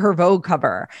outtake for her Vogue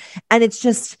cover. And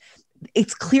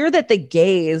it's clear that the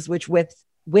gaze, with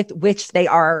which they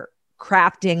are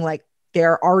crafting like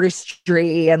their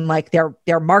artistry and like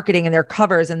their marketing and their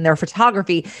covers and their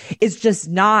photography is just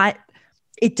not,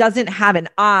 it doesn't have an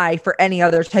eye for any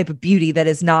other type of beauty that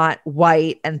is not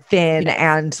white and thin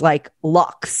and like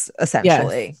luxe,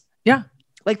 essentially. Yeah.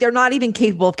 Like they're not even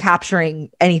capable of capturing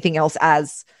anything else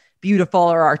as beautiful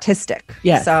or artistic.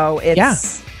 Yeah. So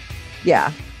it's,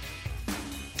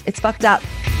 it's fucked up.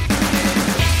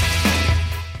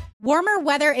 Warmer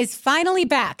weather is finally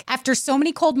back. After so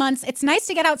many cold months, it's nice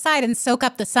to get outside and soak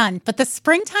up the sun, but the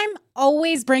springtime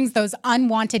always brings those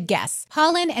unwanted guests,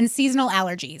 pollen and seasonal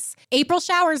allergies. April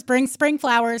showers bring spring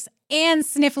flowers and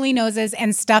sniffly noses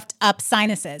and stuffed up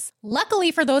sinuses.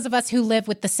 Luckily for those of us who live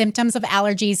with the symptoms of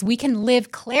allergies, we can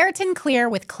live Claritin Clear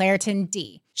with Claritin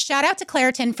D. Shout out to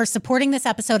Claritin for supporting this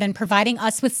episode and providing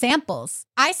us with samples.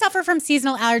 I suffer from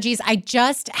seasonal allergies. I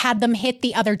just had them hit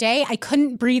the other day. I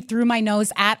couldn't breathe through my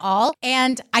nose at all.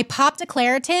 And I popped a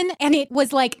Claritin and it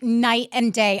was like night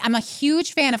and day. I'm a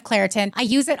huge fan of Claritin. I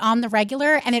use it on the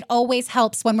regular and it always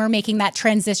helps when we're making that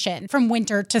transition from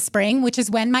winter to spring, which is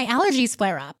when my allergies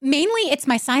flare up. Mainly it's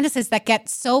my sinuses that get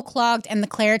so clogged and the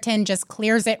Claritin just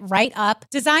clears it right up.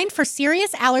 Designed for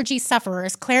serious allergy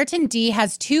sufferers, Claritin D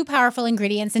has 2 powerful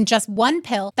ingredients in just 1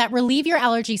 pill that relieve your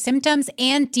allergy symptoms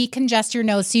and decongest your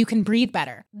nose so you can breathe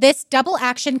better. This double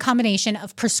action combination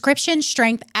of prescription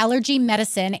strength allergy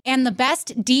medicine and the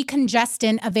best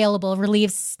decongestant available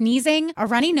relieves sneezing, a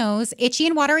runny nose, itchy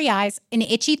and watery eyes, an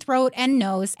itchy throat and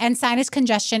nose, and sinus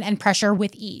congestion and pressure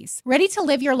with ease. Ready to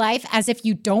live your life as if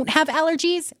you don't have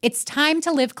allergies? It's time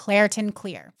to live Claritin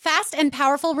Clear. Fast and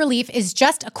powerful relief is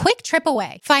just a quick trip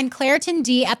away. Find Claritin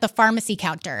D at the pharmacy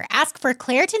counter. Ask for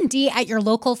Claritin D at your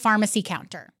local pharmacy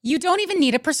counter. You don't even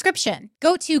need a prescription.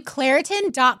 Go to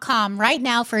Claritin.com right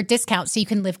now for a discount so you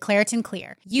can live Claritin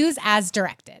Clear. Use as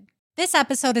directed. This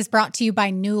episode is brought to you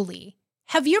by Nuuly.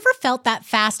 Have you ever felt that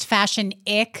fast fashion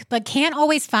ick, but can't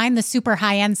always find the super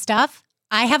high-end stuff?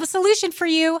 I have a solution for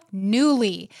you,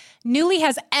 Nuuly. Nuuly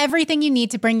has everything you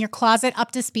need to bring your closet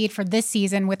up to speed for this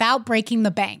season without breaking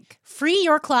the bank. Free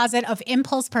your closet of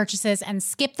impulse purchases and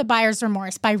skip the buyer's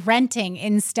remorse by renting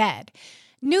instead.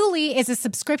 Nuuly is a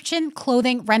subscription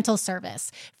clothing rental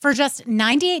service. For just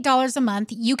 $98 a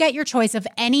month, you get your choice of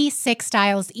any 6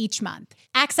 styles each month.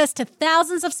 Access to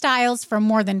thousands of styles from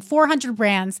more than 400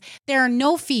 brands. There are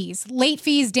no fees, late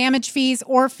fees, damage fees,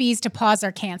 or fees to pause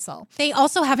or cancel. They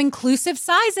also have inclusive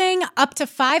sizing up to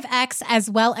 5X as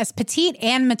well as petite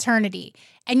and maternity.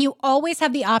 And you always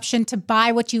have the option to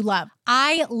buy what you love.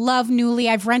 I love Nuuly.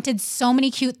 I've rented so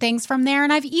many cute things from there,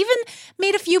 and I've even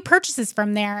made a few purchases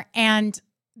from there, and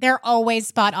they're always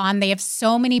spot on. They have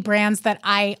so many brands that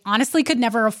I honestly could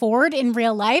never afford in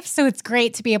real life, so it's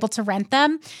great to be able to rent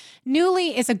them.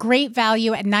 Nuuly is a great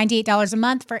value at $98 a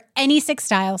month for any 6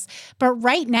 styles, but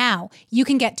right now, you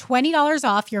can get $20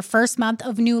 off your first month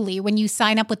of Nuuly when you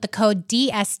sign up with the code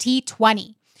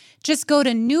DST20. Just go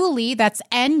to Nuuly, that's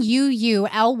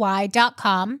NUULY.com,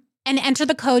 and enter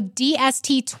the code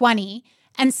DST20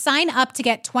 and sign up to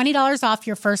get $20 off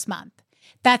your first month.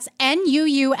 That's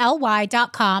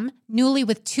NUULY.com, Nuuly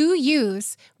with 2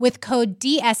 U's, with code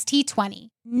DST20.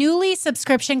 Nuuly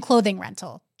subscription clothing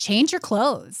rental. Change your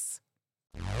clothes.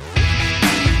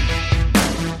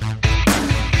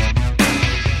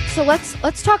 So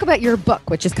let's talk about your book,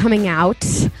 which is coming out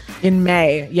in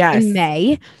May. Yes. In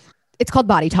May. It's called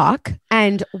Body Talk.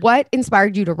 And what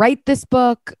inspired you to write this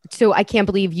book? So I can't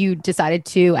believe you decided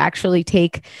to actually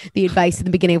take the advice in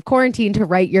the beginning of quarantine to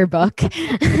write your book.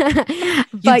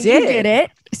 But you did it.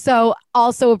 So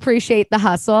also appreciate the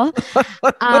hustle.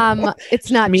 It's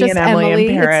not Me just and Emily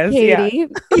in Paris, it's Katie.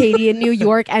 Katie in New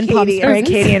York and Palm Springs.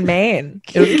 Katie in Maine.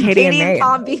 It was Katie in Maine.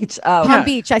 Palm Beach. Oh. Palm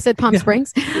Beach. I said Palm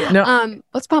Springs. No.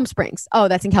 What's Palm Springs? Oh,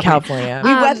 that's in California.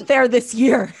 We went there this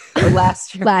year or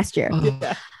last year. Last year.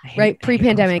 Yeah. Right,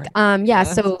 pre-pandemic.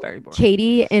 So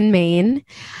Katie in Maine.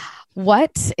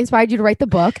 What inspired you to write the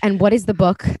book, and what is the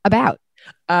book about?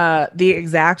 The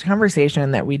exact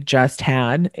conversation that we just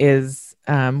had is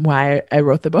why I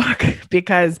wrote the book,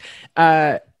 because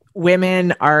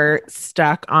women are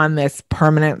stuck on this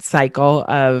permanent cycle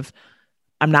of,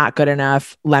 I'm not good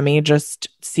enough. Let me just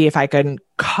see if I can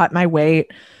cut my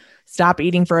weight, stop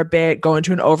eating for a bit, go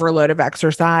into an overload of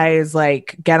exercise,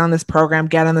 like get on this program,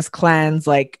 get on this cleanse,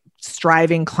 like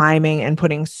striving, climbing, and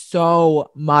putting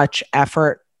so much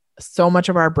effort, so much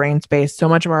of our brain space, so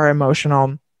much of our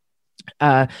emotional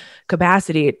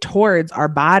capacity towards our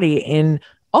body in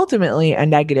ultimately a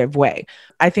negative way.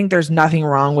 I think there's nothing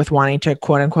wrong with wanting to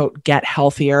quote unquote get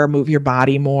healthier, move your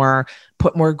body more,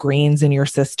 put more greens in your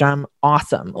system.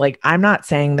 Awesome. Like, I'm not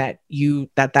saying that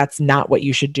that's not what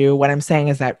you should do. What I'm saying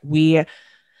is that we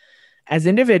as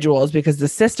individuals, because the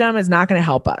system is not going to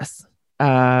help us.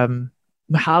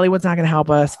 Hollywood's not going to help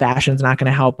us. Fashion's not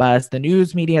going to help us. The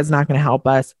news media is not going to help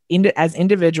us. As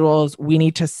individuals, we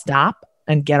need to stop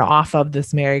and get off of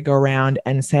this merry-go-round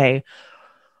and say,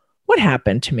 what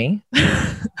happened to me?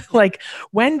 Like,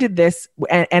 when did this,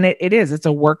 and it's a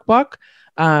workbook.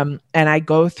 And I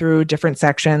go through different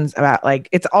sections about, like,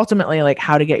 it's ultimately like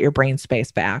how to get your brain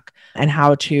space back and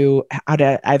how to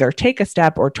either take a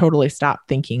step or totally stop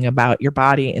thinking about your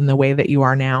body in the way that you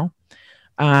are now.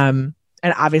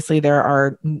 And obviously there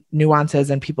are nuances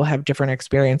and people have different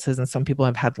experiences, and some people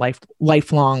have had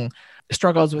lifelong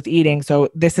struggles with eating. So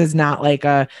this is not like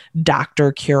a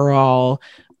doctor cure-all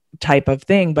type of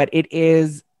thing, but it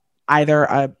is either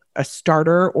a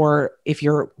starter, or if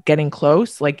you're getting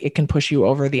close, like, it can push you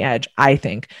over the edge, I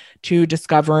think, to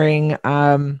discovering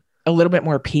a little bit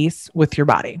more peace with your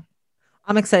body.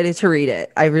 I'm excited to read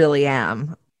it. I really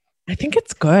am. I think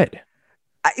it's good.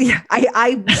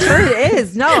 I'm sure it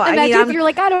is. No, you're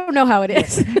like, I don't know how it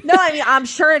is. No, I mean, I'm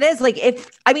sure it is. Like,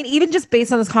 even just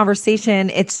based on this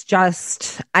conversation, it's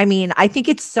just, I think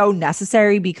it's so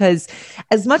necessary, because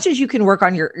as much as you can work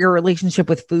on your relationship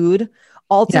with food,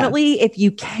 ultimately, if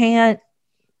you can't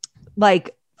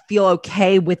like feel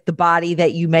okay with the body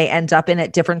that you may end up in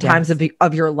at different times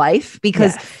of your life,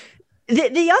 because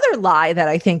the other lie that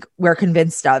I think we're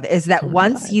convinced of is that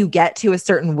once you get to a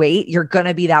certain weight, you're going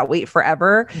to be that weight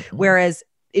forever. Mm-hmm. Whereas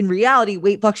in reality,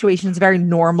 weight fluctuation is a very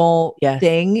normal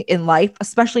thing in life,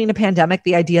 especially in a pandemic.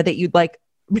 The idea that you'd like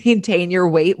maintain your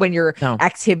weight when your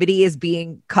activity is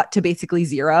being cut to basically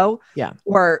zero,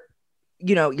 or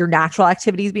your natural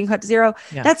activity is being cut to zero.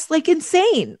 Yeah. That's like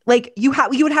insane. Like, you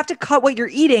would have to cut what you're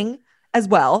eating as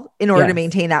well in order to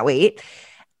maintain that weight.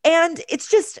 And it's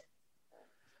just,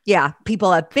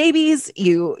 people have babies,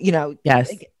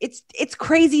 it's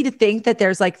crazy to think that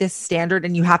there's like this standard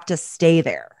and you have to stay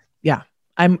there. Yeah.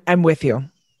 I'm with you.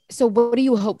 So what do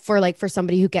you hope for, like, for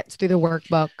somebody who gets through the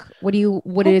workbook? What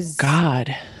is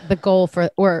the goal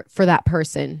for that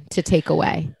person to take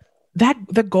away? That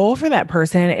the goal for that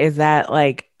person is that,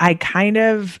 like, I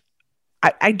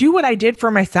do what I did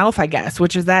for myself, I guess,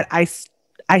 which is that I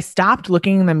stopped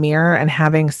looking in the mirror and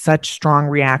having such strong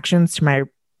reactions to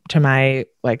my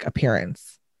like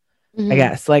appearance. Mm-hmm. I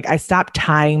guess, like, I stopped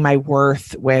tying my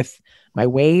worth with my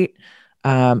weight.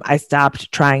 I stopped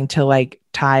trying to like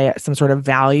tie some sort of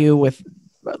value with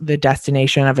the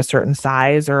destination of a certain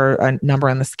size or a number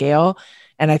on the scale.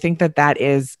 And I think that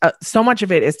is so much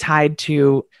of it is tied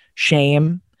to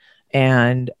shame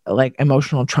and like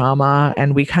emotional trauma.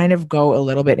 And we kind of go a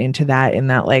little bit into that, in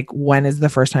that, like, when is the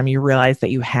first time you realized that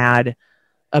you had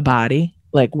a body?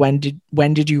 Like, when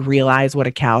did you realize what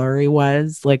a calorie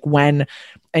was? Like, when,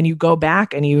 and you go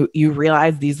back and you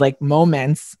realize these like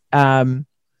moments,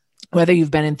 whether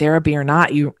you've been in therapy or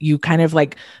not, you kind of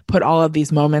like put all of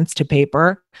these moments to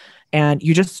paper, and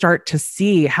you just start to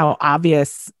see how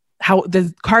obvious, how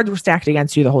the cards were stacked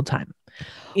against you the whole time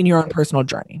in your own personal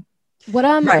journey. What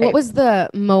was the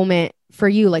moment for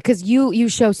you? Like, because you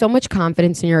show so much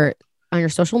confidence in on your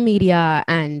social media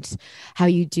and how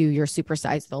you do your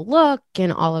supersize the look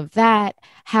and all of that.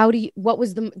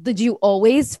 Did you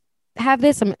always have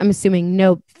this? I'm assuming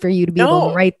no, for you to be able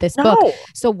to write this book.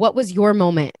 So what was your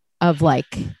moment of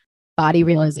like body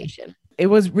realization? It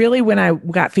was really when I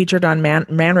got featured on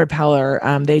Man Repeller.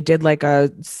 They did like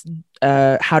a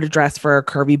how to dress for a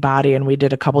curvy body, and we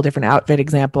did a couple different outfit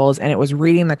examples, and it was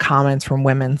reading the comments from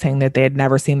women saying that they had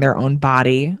never seen their own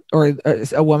body or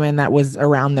a woman that was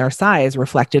around their size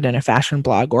reflected in a fashion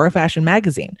blog or a fashion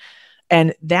magazine.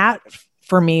 And that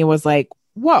for me was like,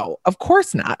 whoa, of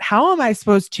course not. How am I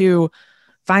supposed to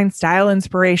find style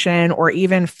inspiration or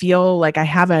even feel like I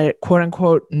have a quote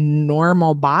unquote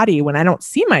normal body when I don't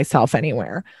see myself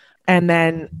anywhere? And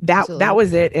then that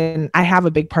was it. And I have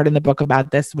a big part in the book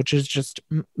about this, which is just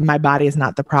my body is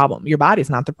not the problem. Your body is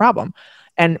not the problem.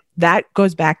 And that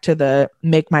goes back to the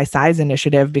Make My Size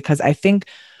initiative, because I think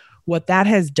what that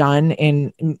has done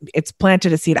it's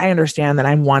planted a seed. I understand that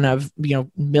I'm one of,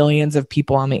 millions of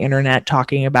people on the internet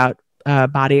talking about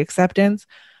body acceptance,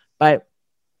 but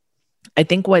I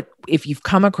think if you've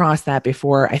come across that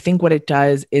before, I think what it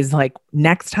does is like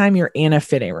next time you're in a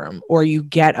fitting room or you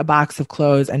get a box of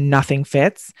clothes and nothing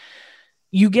fits,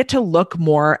 you get to look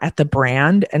more at the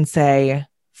brand and say,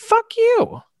 fuck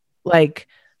you. Like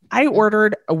I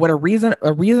ordered a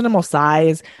reasonable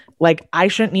size. Like I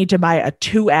shouldn't need to buy a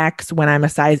 2X when I'm a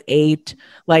size 8.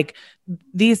 Like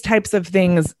these types of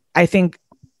things, I think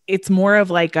it's more of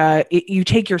like you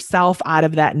take yourself out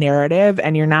of that narrative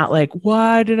and you're not like,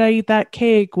 why did I eat that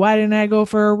cake? Why didn't I go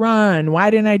for a run? Why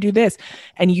didn't I do this?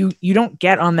 And you don't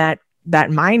get on that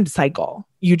mind cycle.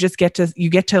 You just get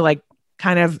to like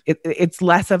kind of, it's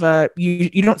less of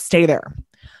you don't stay there.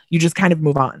 You just kind of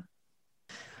move on.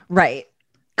 Right.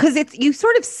 Cause you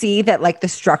sort of see that like the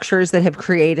structures that have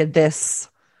created this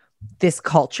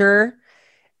culture,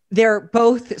 they're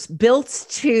both built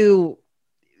to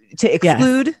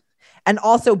exclude and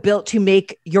also built to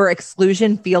make your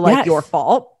exclusion feel like your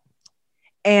fault.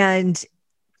 And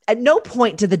at no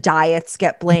point do the diets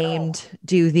get blamed. No.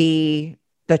 Do the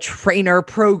trainer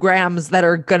programs that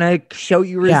are going to show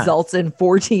you results in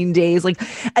 14 days. Like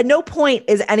at no point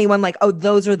is anyone like, oh,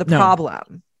 those are the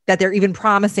problem, that they're even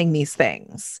promising these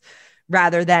things,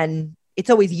 rather than it's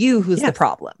always you who's the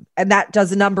problem. And that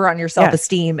does a number on your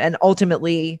self-esteem. And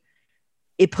ultimately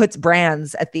it puts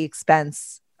brands at the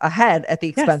expense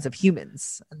of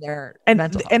humans and their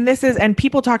mental health. And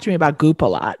people talk to me about Goop a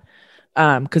lot,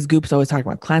 because Goop's always talking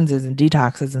about cleanses and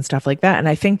detoxes and stuff like that. And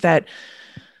I think that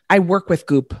I work with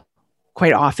Goop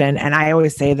quite often, and I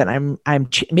always say that I'm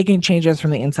making changes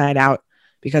from the inside out,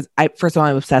 because first of all,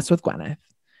 I'm obsessed with Gwyneth,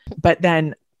 but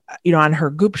then on her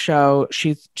Goop show,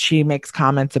 she makes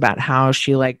comments about how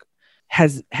she like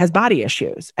has body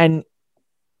issues, and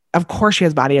of course she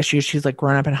has body issues. She's like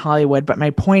grown up in Hollywood, but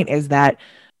my point is that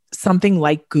something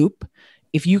like Goop,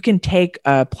 if you can take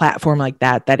a platform like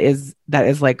that is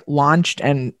like launched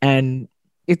and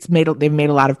they've made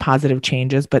a lot of positive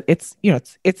changes, but it's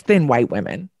thin white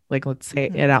women. Like, let's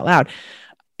say it out loud.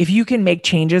 If you can make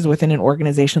changes within an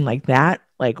organization like that,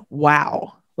 like,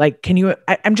 wow. Like,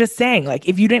 I'm just saying, like,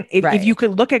 if you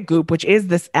could look at Goop, which is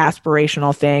this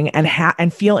aspirational thing,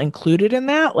 and feel included in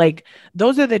that, like,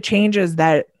 those are the changes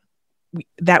that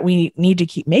we need to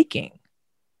keep making.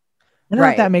 I don't know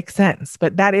if that makes sense,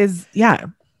 but that is,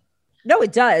 No,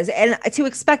 it does. And to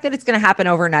expect that it's going to happen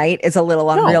overnight is a little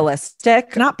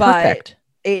unrealistic. Not perfect.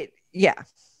 But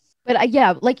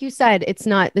But like you said,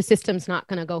 the system's not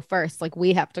going to go first. Like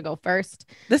we have to go first.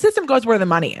 The system goes where the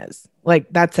money is. Like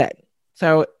that's it.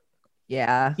 So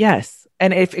yes.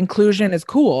 And if inclusion is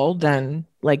cool, then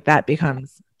like that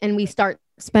becomes. And we start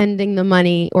spending the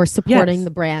money or supporting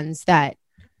the brands that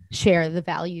share the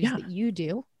values that you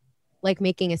do, like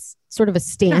making a sort of a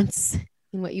stance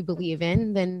in what you believe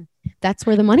in, then that's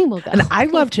where the money will go. And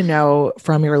I'd love to know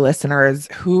from your listeners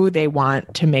who they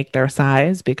want to make their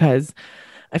size, because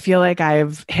I feel like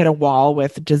I've hit a wall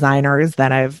with designers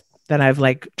that I've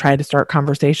like tried to start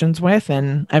conversations with,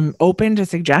 and I'm open to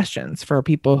suggestions for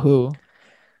people who.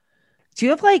 Do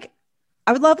you have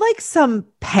I would love some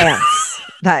pants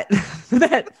that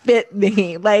fit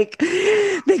me, like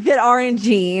that aren't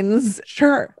jeans.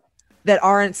 Sure. That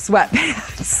aren't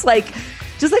sweatpants,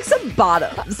 just some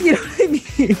bottoms, you know what I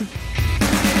mean?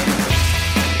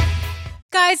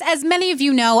 Guys, as many of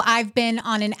you know, I've been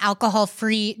on an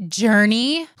alcohol-free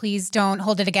journey. Please don't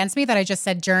hold it against me that I just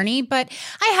said journey, but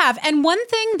I have. And one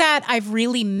thing that I've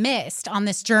really missed on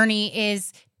this journey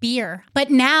is beer. But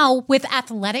now with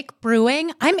Athletic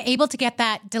Brewing, I'm able to get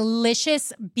that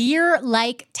delicious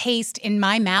beer-like taste in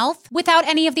my mouth without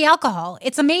any of the alcohol.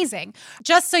 It's amazing.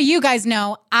 Just so you guys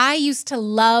know, I used to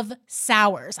love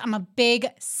sours. I'm a big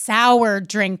sour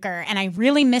drinker and I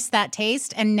really miss that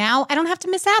taste. And now I don't have to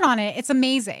miss out on it. It's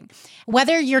amazing.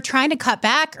 Whether you're trying to cut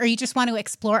back or you just want to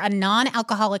explore a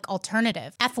non-alcoholic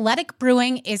alternative, Athletic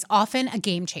Brewing is often a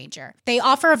game changer. They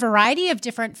offer a variety of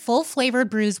different full-flavored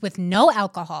brews with no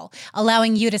alcohol,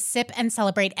 allowing you to sip and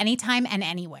celebrate anytime and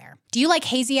anywhere. Do you like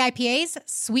hazy IPAs,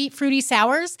 sweet fruity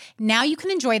sours? Now you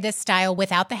can enjoy this style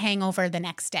without the hangover the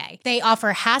next day. They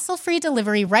offer hassle-free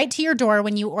delivery right to your door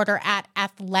when you order at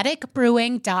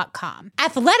athleticbrewing.com.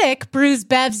 Athletic brews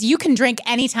bevs you can drink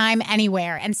anytime,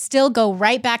 anywhere, and still go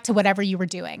right back to whatever you were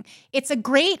doing. It's a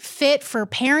great fit for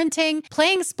parenting,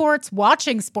 playing sports,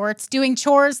 watching sports, doing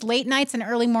chores, late nights, and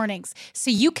early mornings, so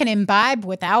you can imbibe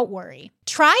without worry.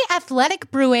 Try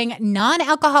Athletic Brewing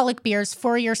non-alcoholic beers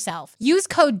for yourself. Use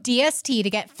code DST to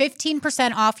get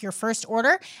 15% off your first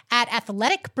order at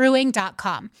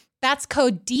athleticbrewing.com. That's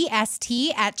code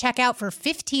DST at checkout for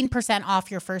 15%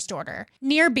 off your first order.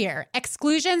 Near Beer.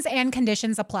 Exclusions and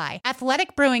conditions apply.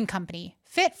 Athletic Brewing Company.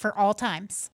 Fit for all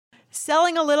times.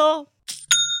 Selling a little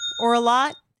or a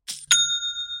lot?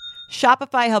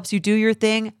 Shopify helps you do your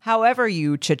thing however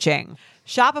you cha-ching.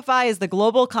 Shopify is the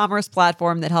global commerce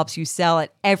platform that helps you sell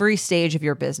at every stage of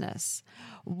your business.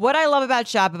 What I love about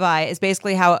Shopify is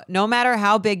basically how no matter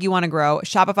how big you want to grow,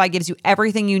 Shopify gives you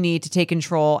everything you need to take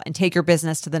control and take your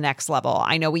business to the next level.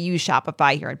 I know we use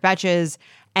Shopify here at Betches,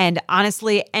 and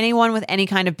honestly, anyone with any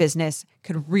kind of business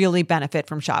could really benefit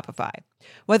from Shopify.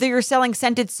 Whether you're selling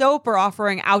scented soap or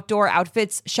offering outdoor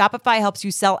outfits, Shopify helps you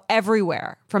sell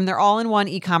everywhere, from their all-in-one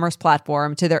e-commerce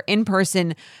platform to their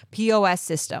in-person POS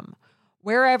system.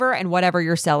 Wherever and whatever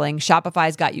you're selling,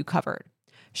 Shopify's got you covered.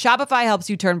 Shopify helps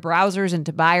you turn browsers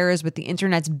into buyers with the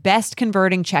internet's best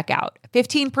converting checkout,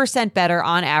 15% better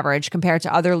on average compared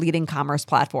to other leading commerce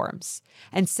platforms.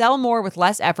 And sell more with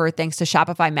less effort thanks to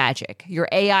Shopify Magic, your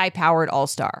AI-powered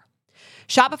all-star.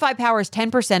 Shopify powers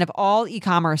 10% of all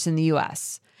e-commerce in the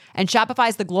U.S., and Shopify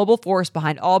is the global force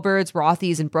behind Allbirds,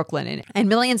 Rothy's, and Brooklyn, and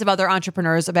millions of other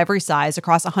entrepreneurs of every size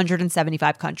across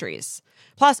 175 countries.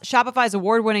 Plus, Shopify's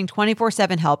award-winning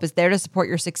 24/7 help is there to support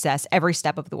your success every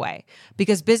step of the way,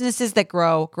 because businesses that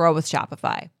grow, grow with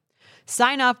Shopify.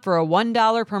 Sign up for a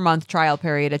 $1 per month trial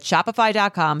period at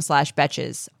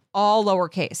shopify.com/betches, all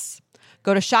lowercase.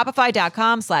 Go to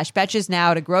shopify.com/betches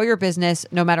now to grow your business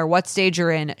no matter what stage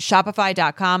you're in.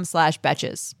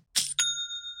 Shopify.com/betches.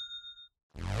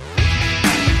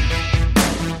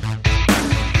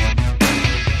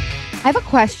 I have a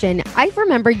question. I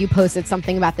remember you posted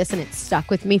something about this and it stuck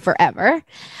with me forever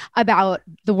about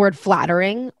the word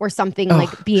flattering or something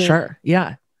like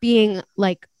being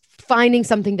like finding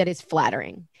something that is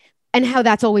flattering and how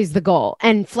that's always the goal.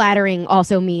 And flattering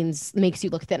also makes you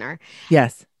look thinner.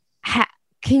 Yes.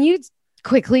 Can you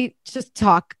quickly just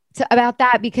talk about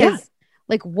that? Because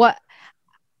like what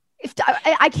if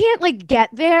I can't like get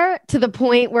there to the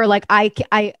point where like I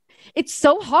it's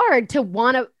so hard to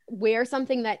want to wear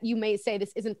something that you may say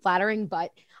this isn't flattering,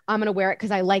 but I'm going to wear it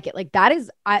because I like it. Like that is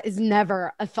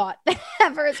never a thought that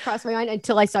ever has crossed my mind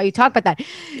until I saw you talk about that.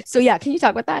 So yeah, can you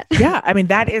talk about that? Yeah. I mean,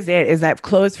 that is it, is that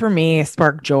clothes for me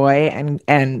spark joy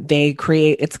and they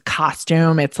create, it's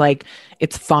costume. It's like,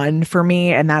 it's fun for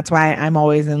me. And that's why I'm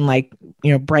always in like,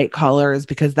 bright colors,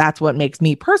 because that's what makes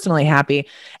me personally happy.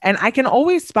 And I can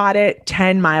always spot it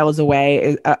 10 miles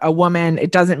away. A woman,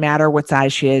 it doesn't matter what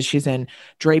size she is. She's in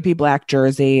drapey black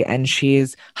jersey and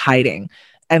she's hiding.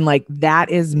 And like,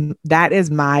 that is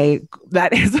my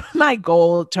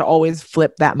goal, to always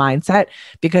flip that mindset,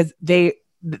 because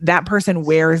that person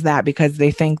wears that because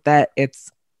they think that it's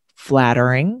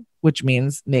flattering, which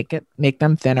means make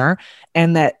them thinner,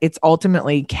 and that it's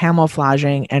ultimately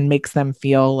camouflaging and makes them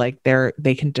feel like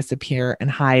they can disappear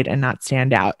and hide and not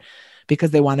stand out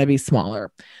because they want to be smaller.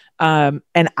 And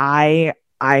I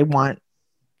want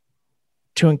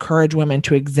to encourage women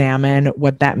to examine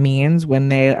what that means when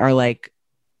they are like,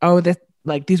 oh,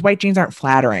 these white jeans aren't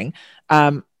flattering.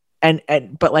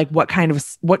 But like what kind of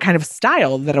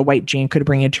style that a white jean could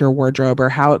bring into your wardrobe, or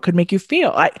how it could make you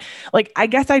feel. I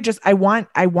guess I want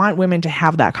women to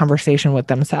have that conversation with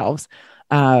themselves,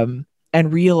 and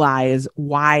realize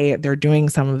why they're doing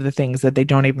some of the things that they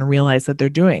don't even realize that they're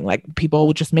doing. Like, people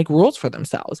will just make rules for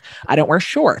themselves. I don't wear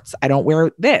shorts. I don't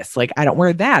wear this. Like, I don't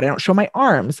wear that. I don't show my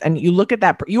arms. And you look at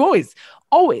that, you always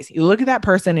you look at that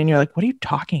person and you're like, what are you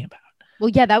talking about? Well,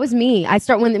 yeah, that was me.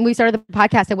 When we started the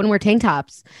podcast, I wouldn't wear tank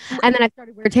tops. And then I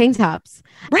started wearing tank tops.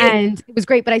 Right. And it was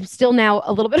great, but I'm still now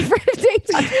a little bit afraid of tank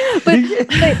tops.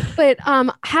 But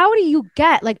how do you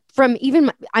get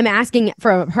I'm asking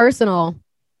for a personal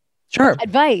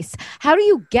advice. How do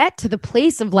you get to the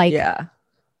place of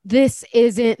this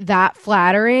isn't that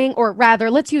flattering, or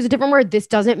rather, let's use a different word. This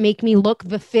doesn't make me look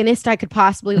the thinnest I could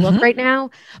possibly look right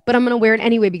now, but I'm going to wear it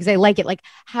anyway because I like it. Like,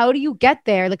 how do you get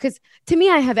there? Because to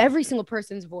me, I have every single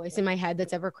person's voice in my head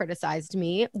that's ever criticized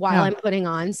me while I'm putting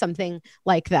on something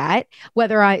like that,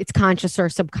 whether it's conscious or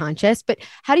subconscious. But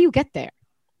how do you get there?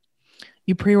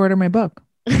 You pre-order my book.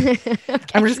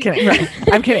 I'm just kidding. Right.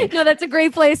 I'm kidding. No, that's a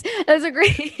great place. That's a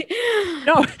great.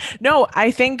 No,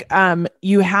 I think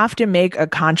you have to make a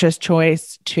conscious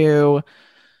choice to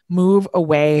move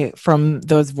away from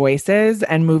those voices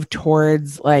and move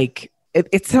towards it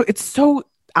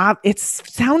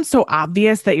sounds so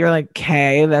obvious that you're like,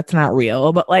 okay, that's not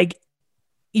real, but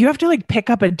you have to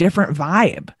pick up a different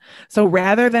vibe. So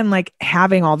rather than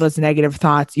having all those negative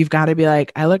thoughts, you've got to be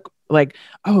like, I look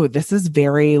oh, this is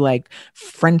very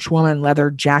French woman leather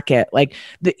jacket.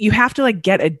 You have to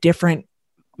get a different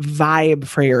vibe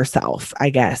for yourself, I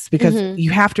guess, because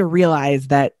you have to realize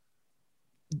that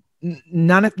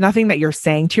nothing that you're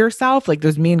saying to yourself,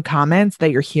 those mean comments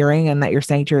that you're hearing and that you're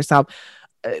saying to yourself,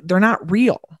 they're not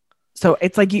real. So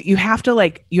it's you have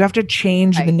to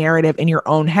change the narrative in your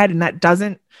own head. And it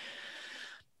doesn't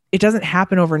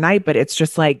happen overnight, but it's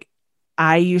just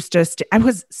I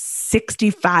was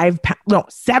 75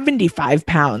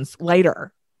 pounds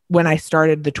lighter when I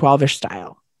started the 12ish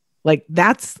style.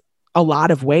 That's a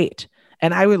lot of weight.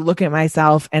 And I would look at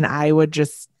myself and I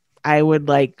was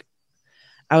my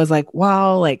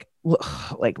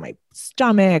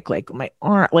stomach, my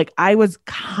arm, I was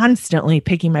constantly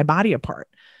picking my body apart.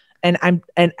 And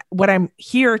what I'm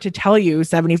here to tell you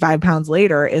 75 pounds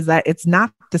later is that it's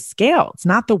not the scale. It's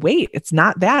not the weight. It's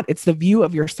not that. It's the view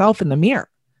of yourself in the mirror.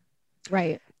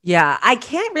 Right. Yeah. I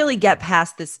can't really get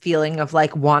past this feeling of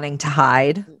wanting to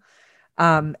hide.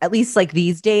 At least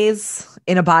these days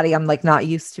in a body I'm not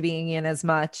used to being in as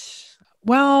much.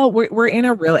 Well, we're in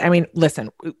a really,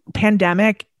 listen,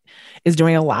 pandemic is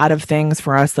doing a lot of things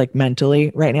for us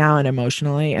mentally right now and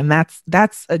emotionally. And that's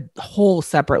a whole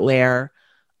separate layer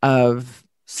of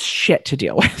shit to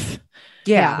deal with.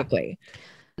 Yeah. Basically.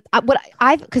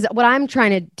 What I'm trying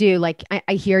to do, I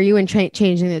hear you in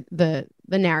changing the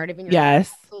narrative in your yes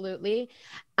life, absolutely.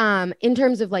 In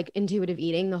terms of intuitive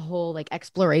eating, the whole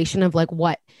exploration of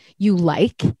what you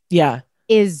like. Yeah.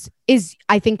 Is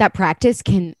I think that practice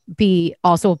can be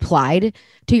also applied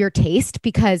to your taste,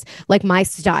 because my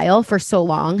style for so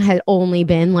long had only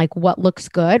been what looks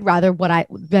good rather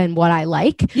than what I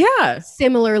like. Yeah.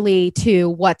 Similarly to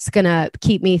what's gonna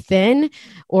keep me thin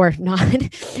or not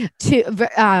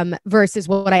versus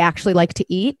what I actually like to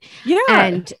eat. Yeah.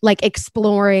 And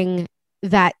exploring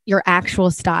that your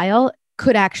actual style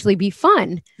could actually be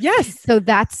fun. Yes. So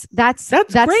that's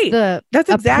great. That's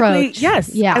exactly approach.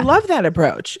 Yes. Yeah. I love that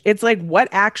approach. It's what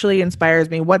actually inspires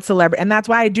me, what celebrity, and that's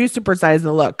why I do supersize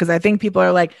the look, because I think people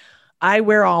are I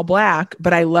wear all black,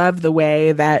 but I love the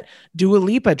way that Dua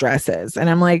Lipa dresses, and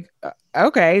I'm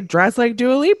okay, dress like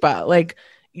Dua Lipa.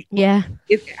 Yeah.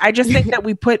 I just think that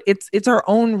we put it's our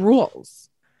own rules,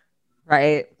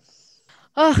 right?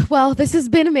 Oh, well, this has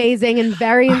been amazing and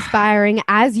very inspiring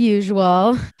as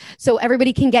usual. So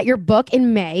everybody can get your book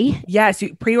in May. Yes,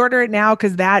 you pre-order it now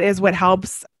because that is what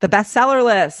helps the bestseller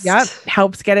list. Yep,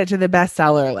 helps get it to the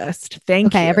bestseller list.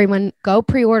 Thank you. Okay, everyone, go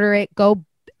pre-order it. Go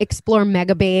explore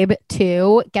Megababe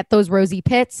 2. Get those rosy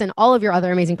pits and all of your other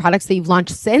amazing products that you've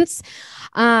launched since.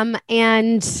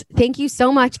 And thank you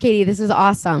so much, Katie. This is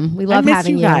awesome. We love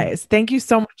having you guys. Thank you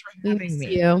so much for having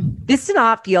me. This did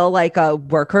not feel like a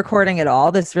work recording at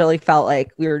all. This really felt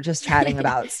like we were just chatting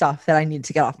about stuff that I need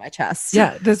to get off my chest.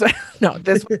 Yeah, this was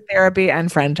therapy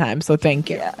and friend time. So thank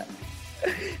you. Yeah.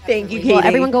 Thank you, Katie. Well,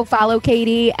 everyone go follow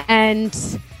Katie,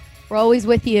 and we're always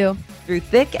with you through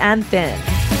thick and thin.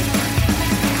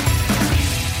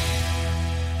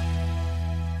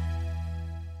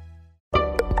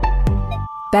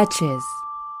 Betches.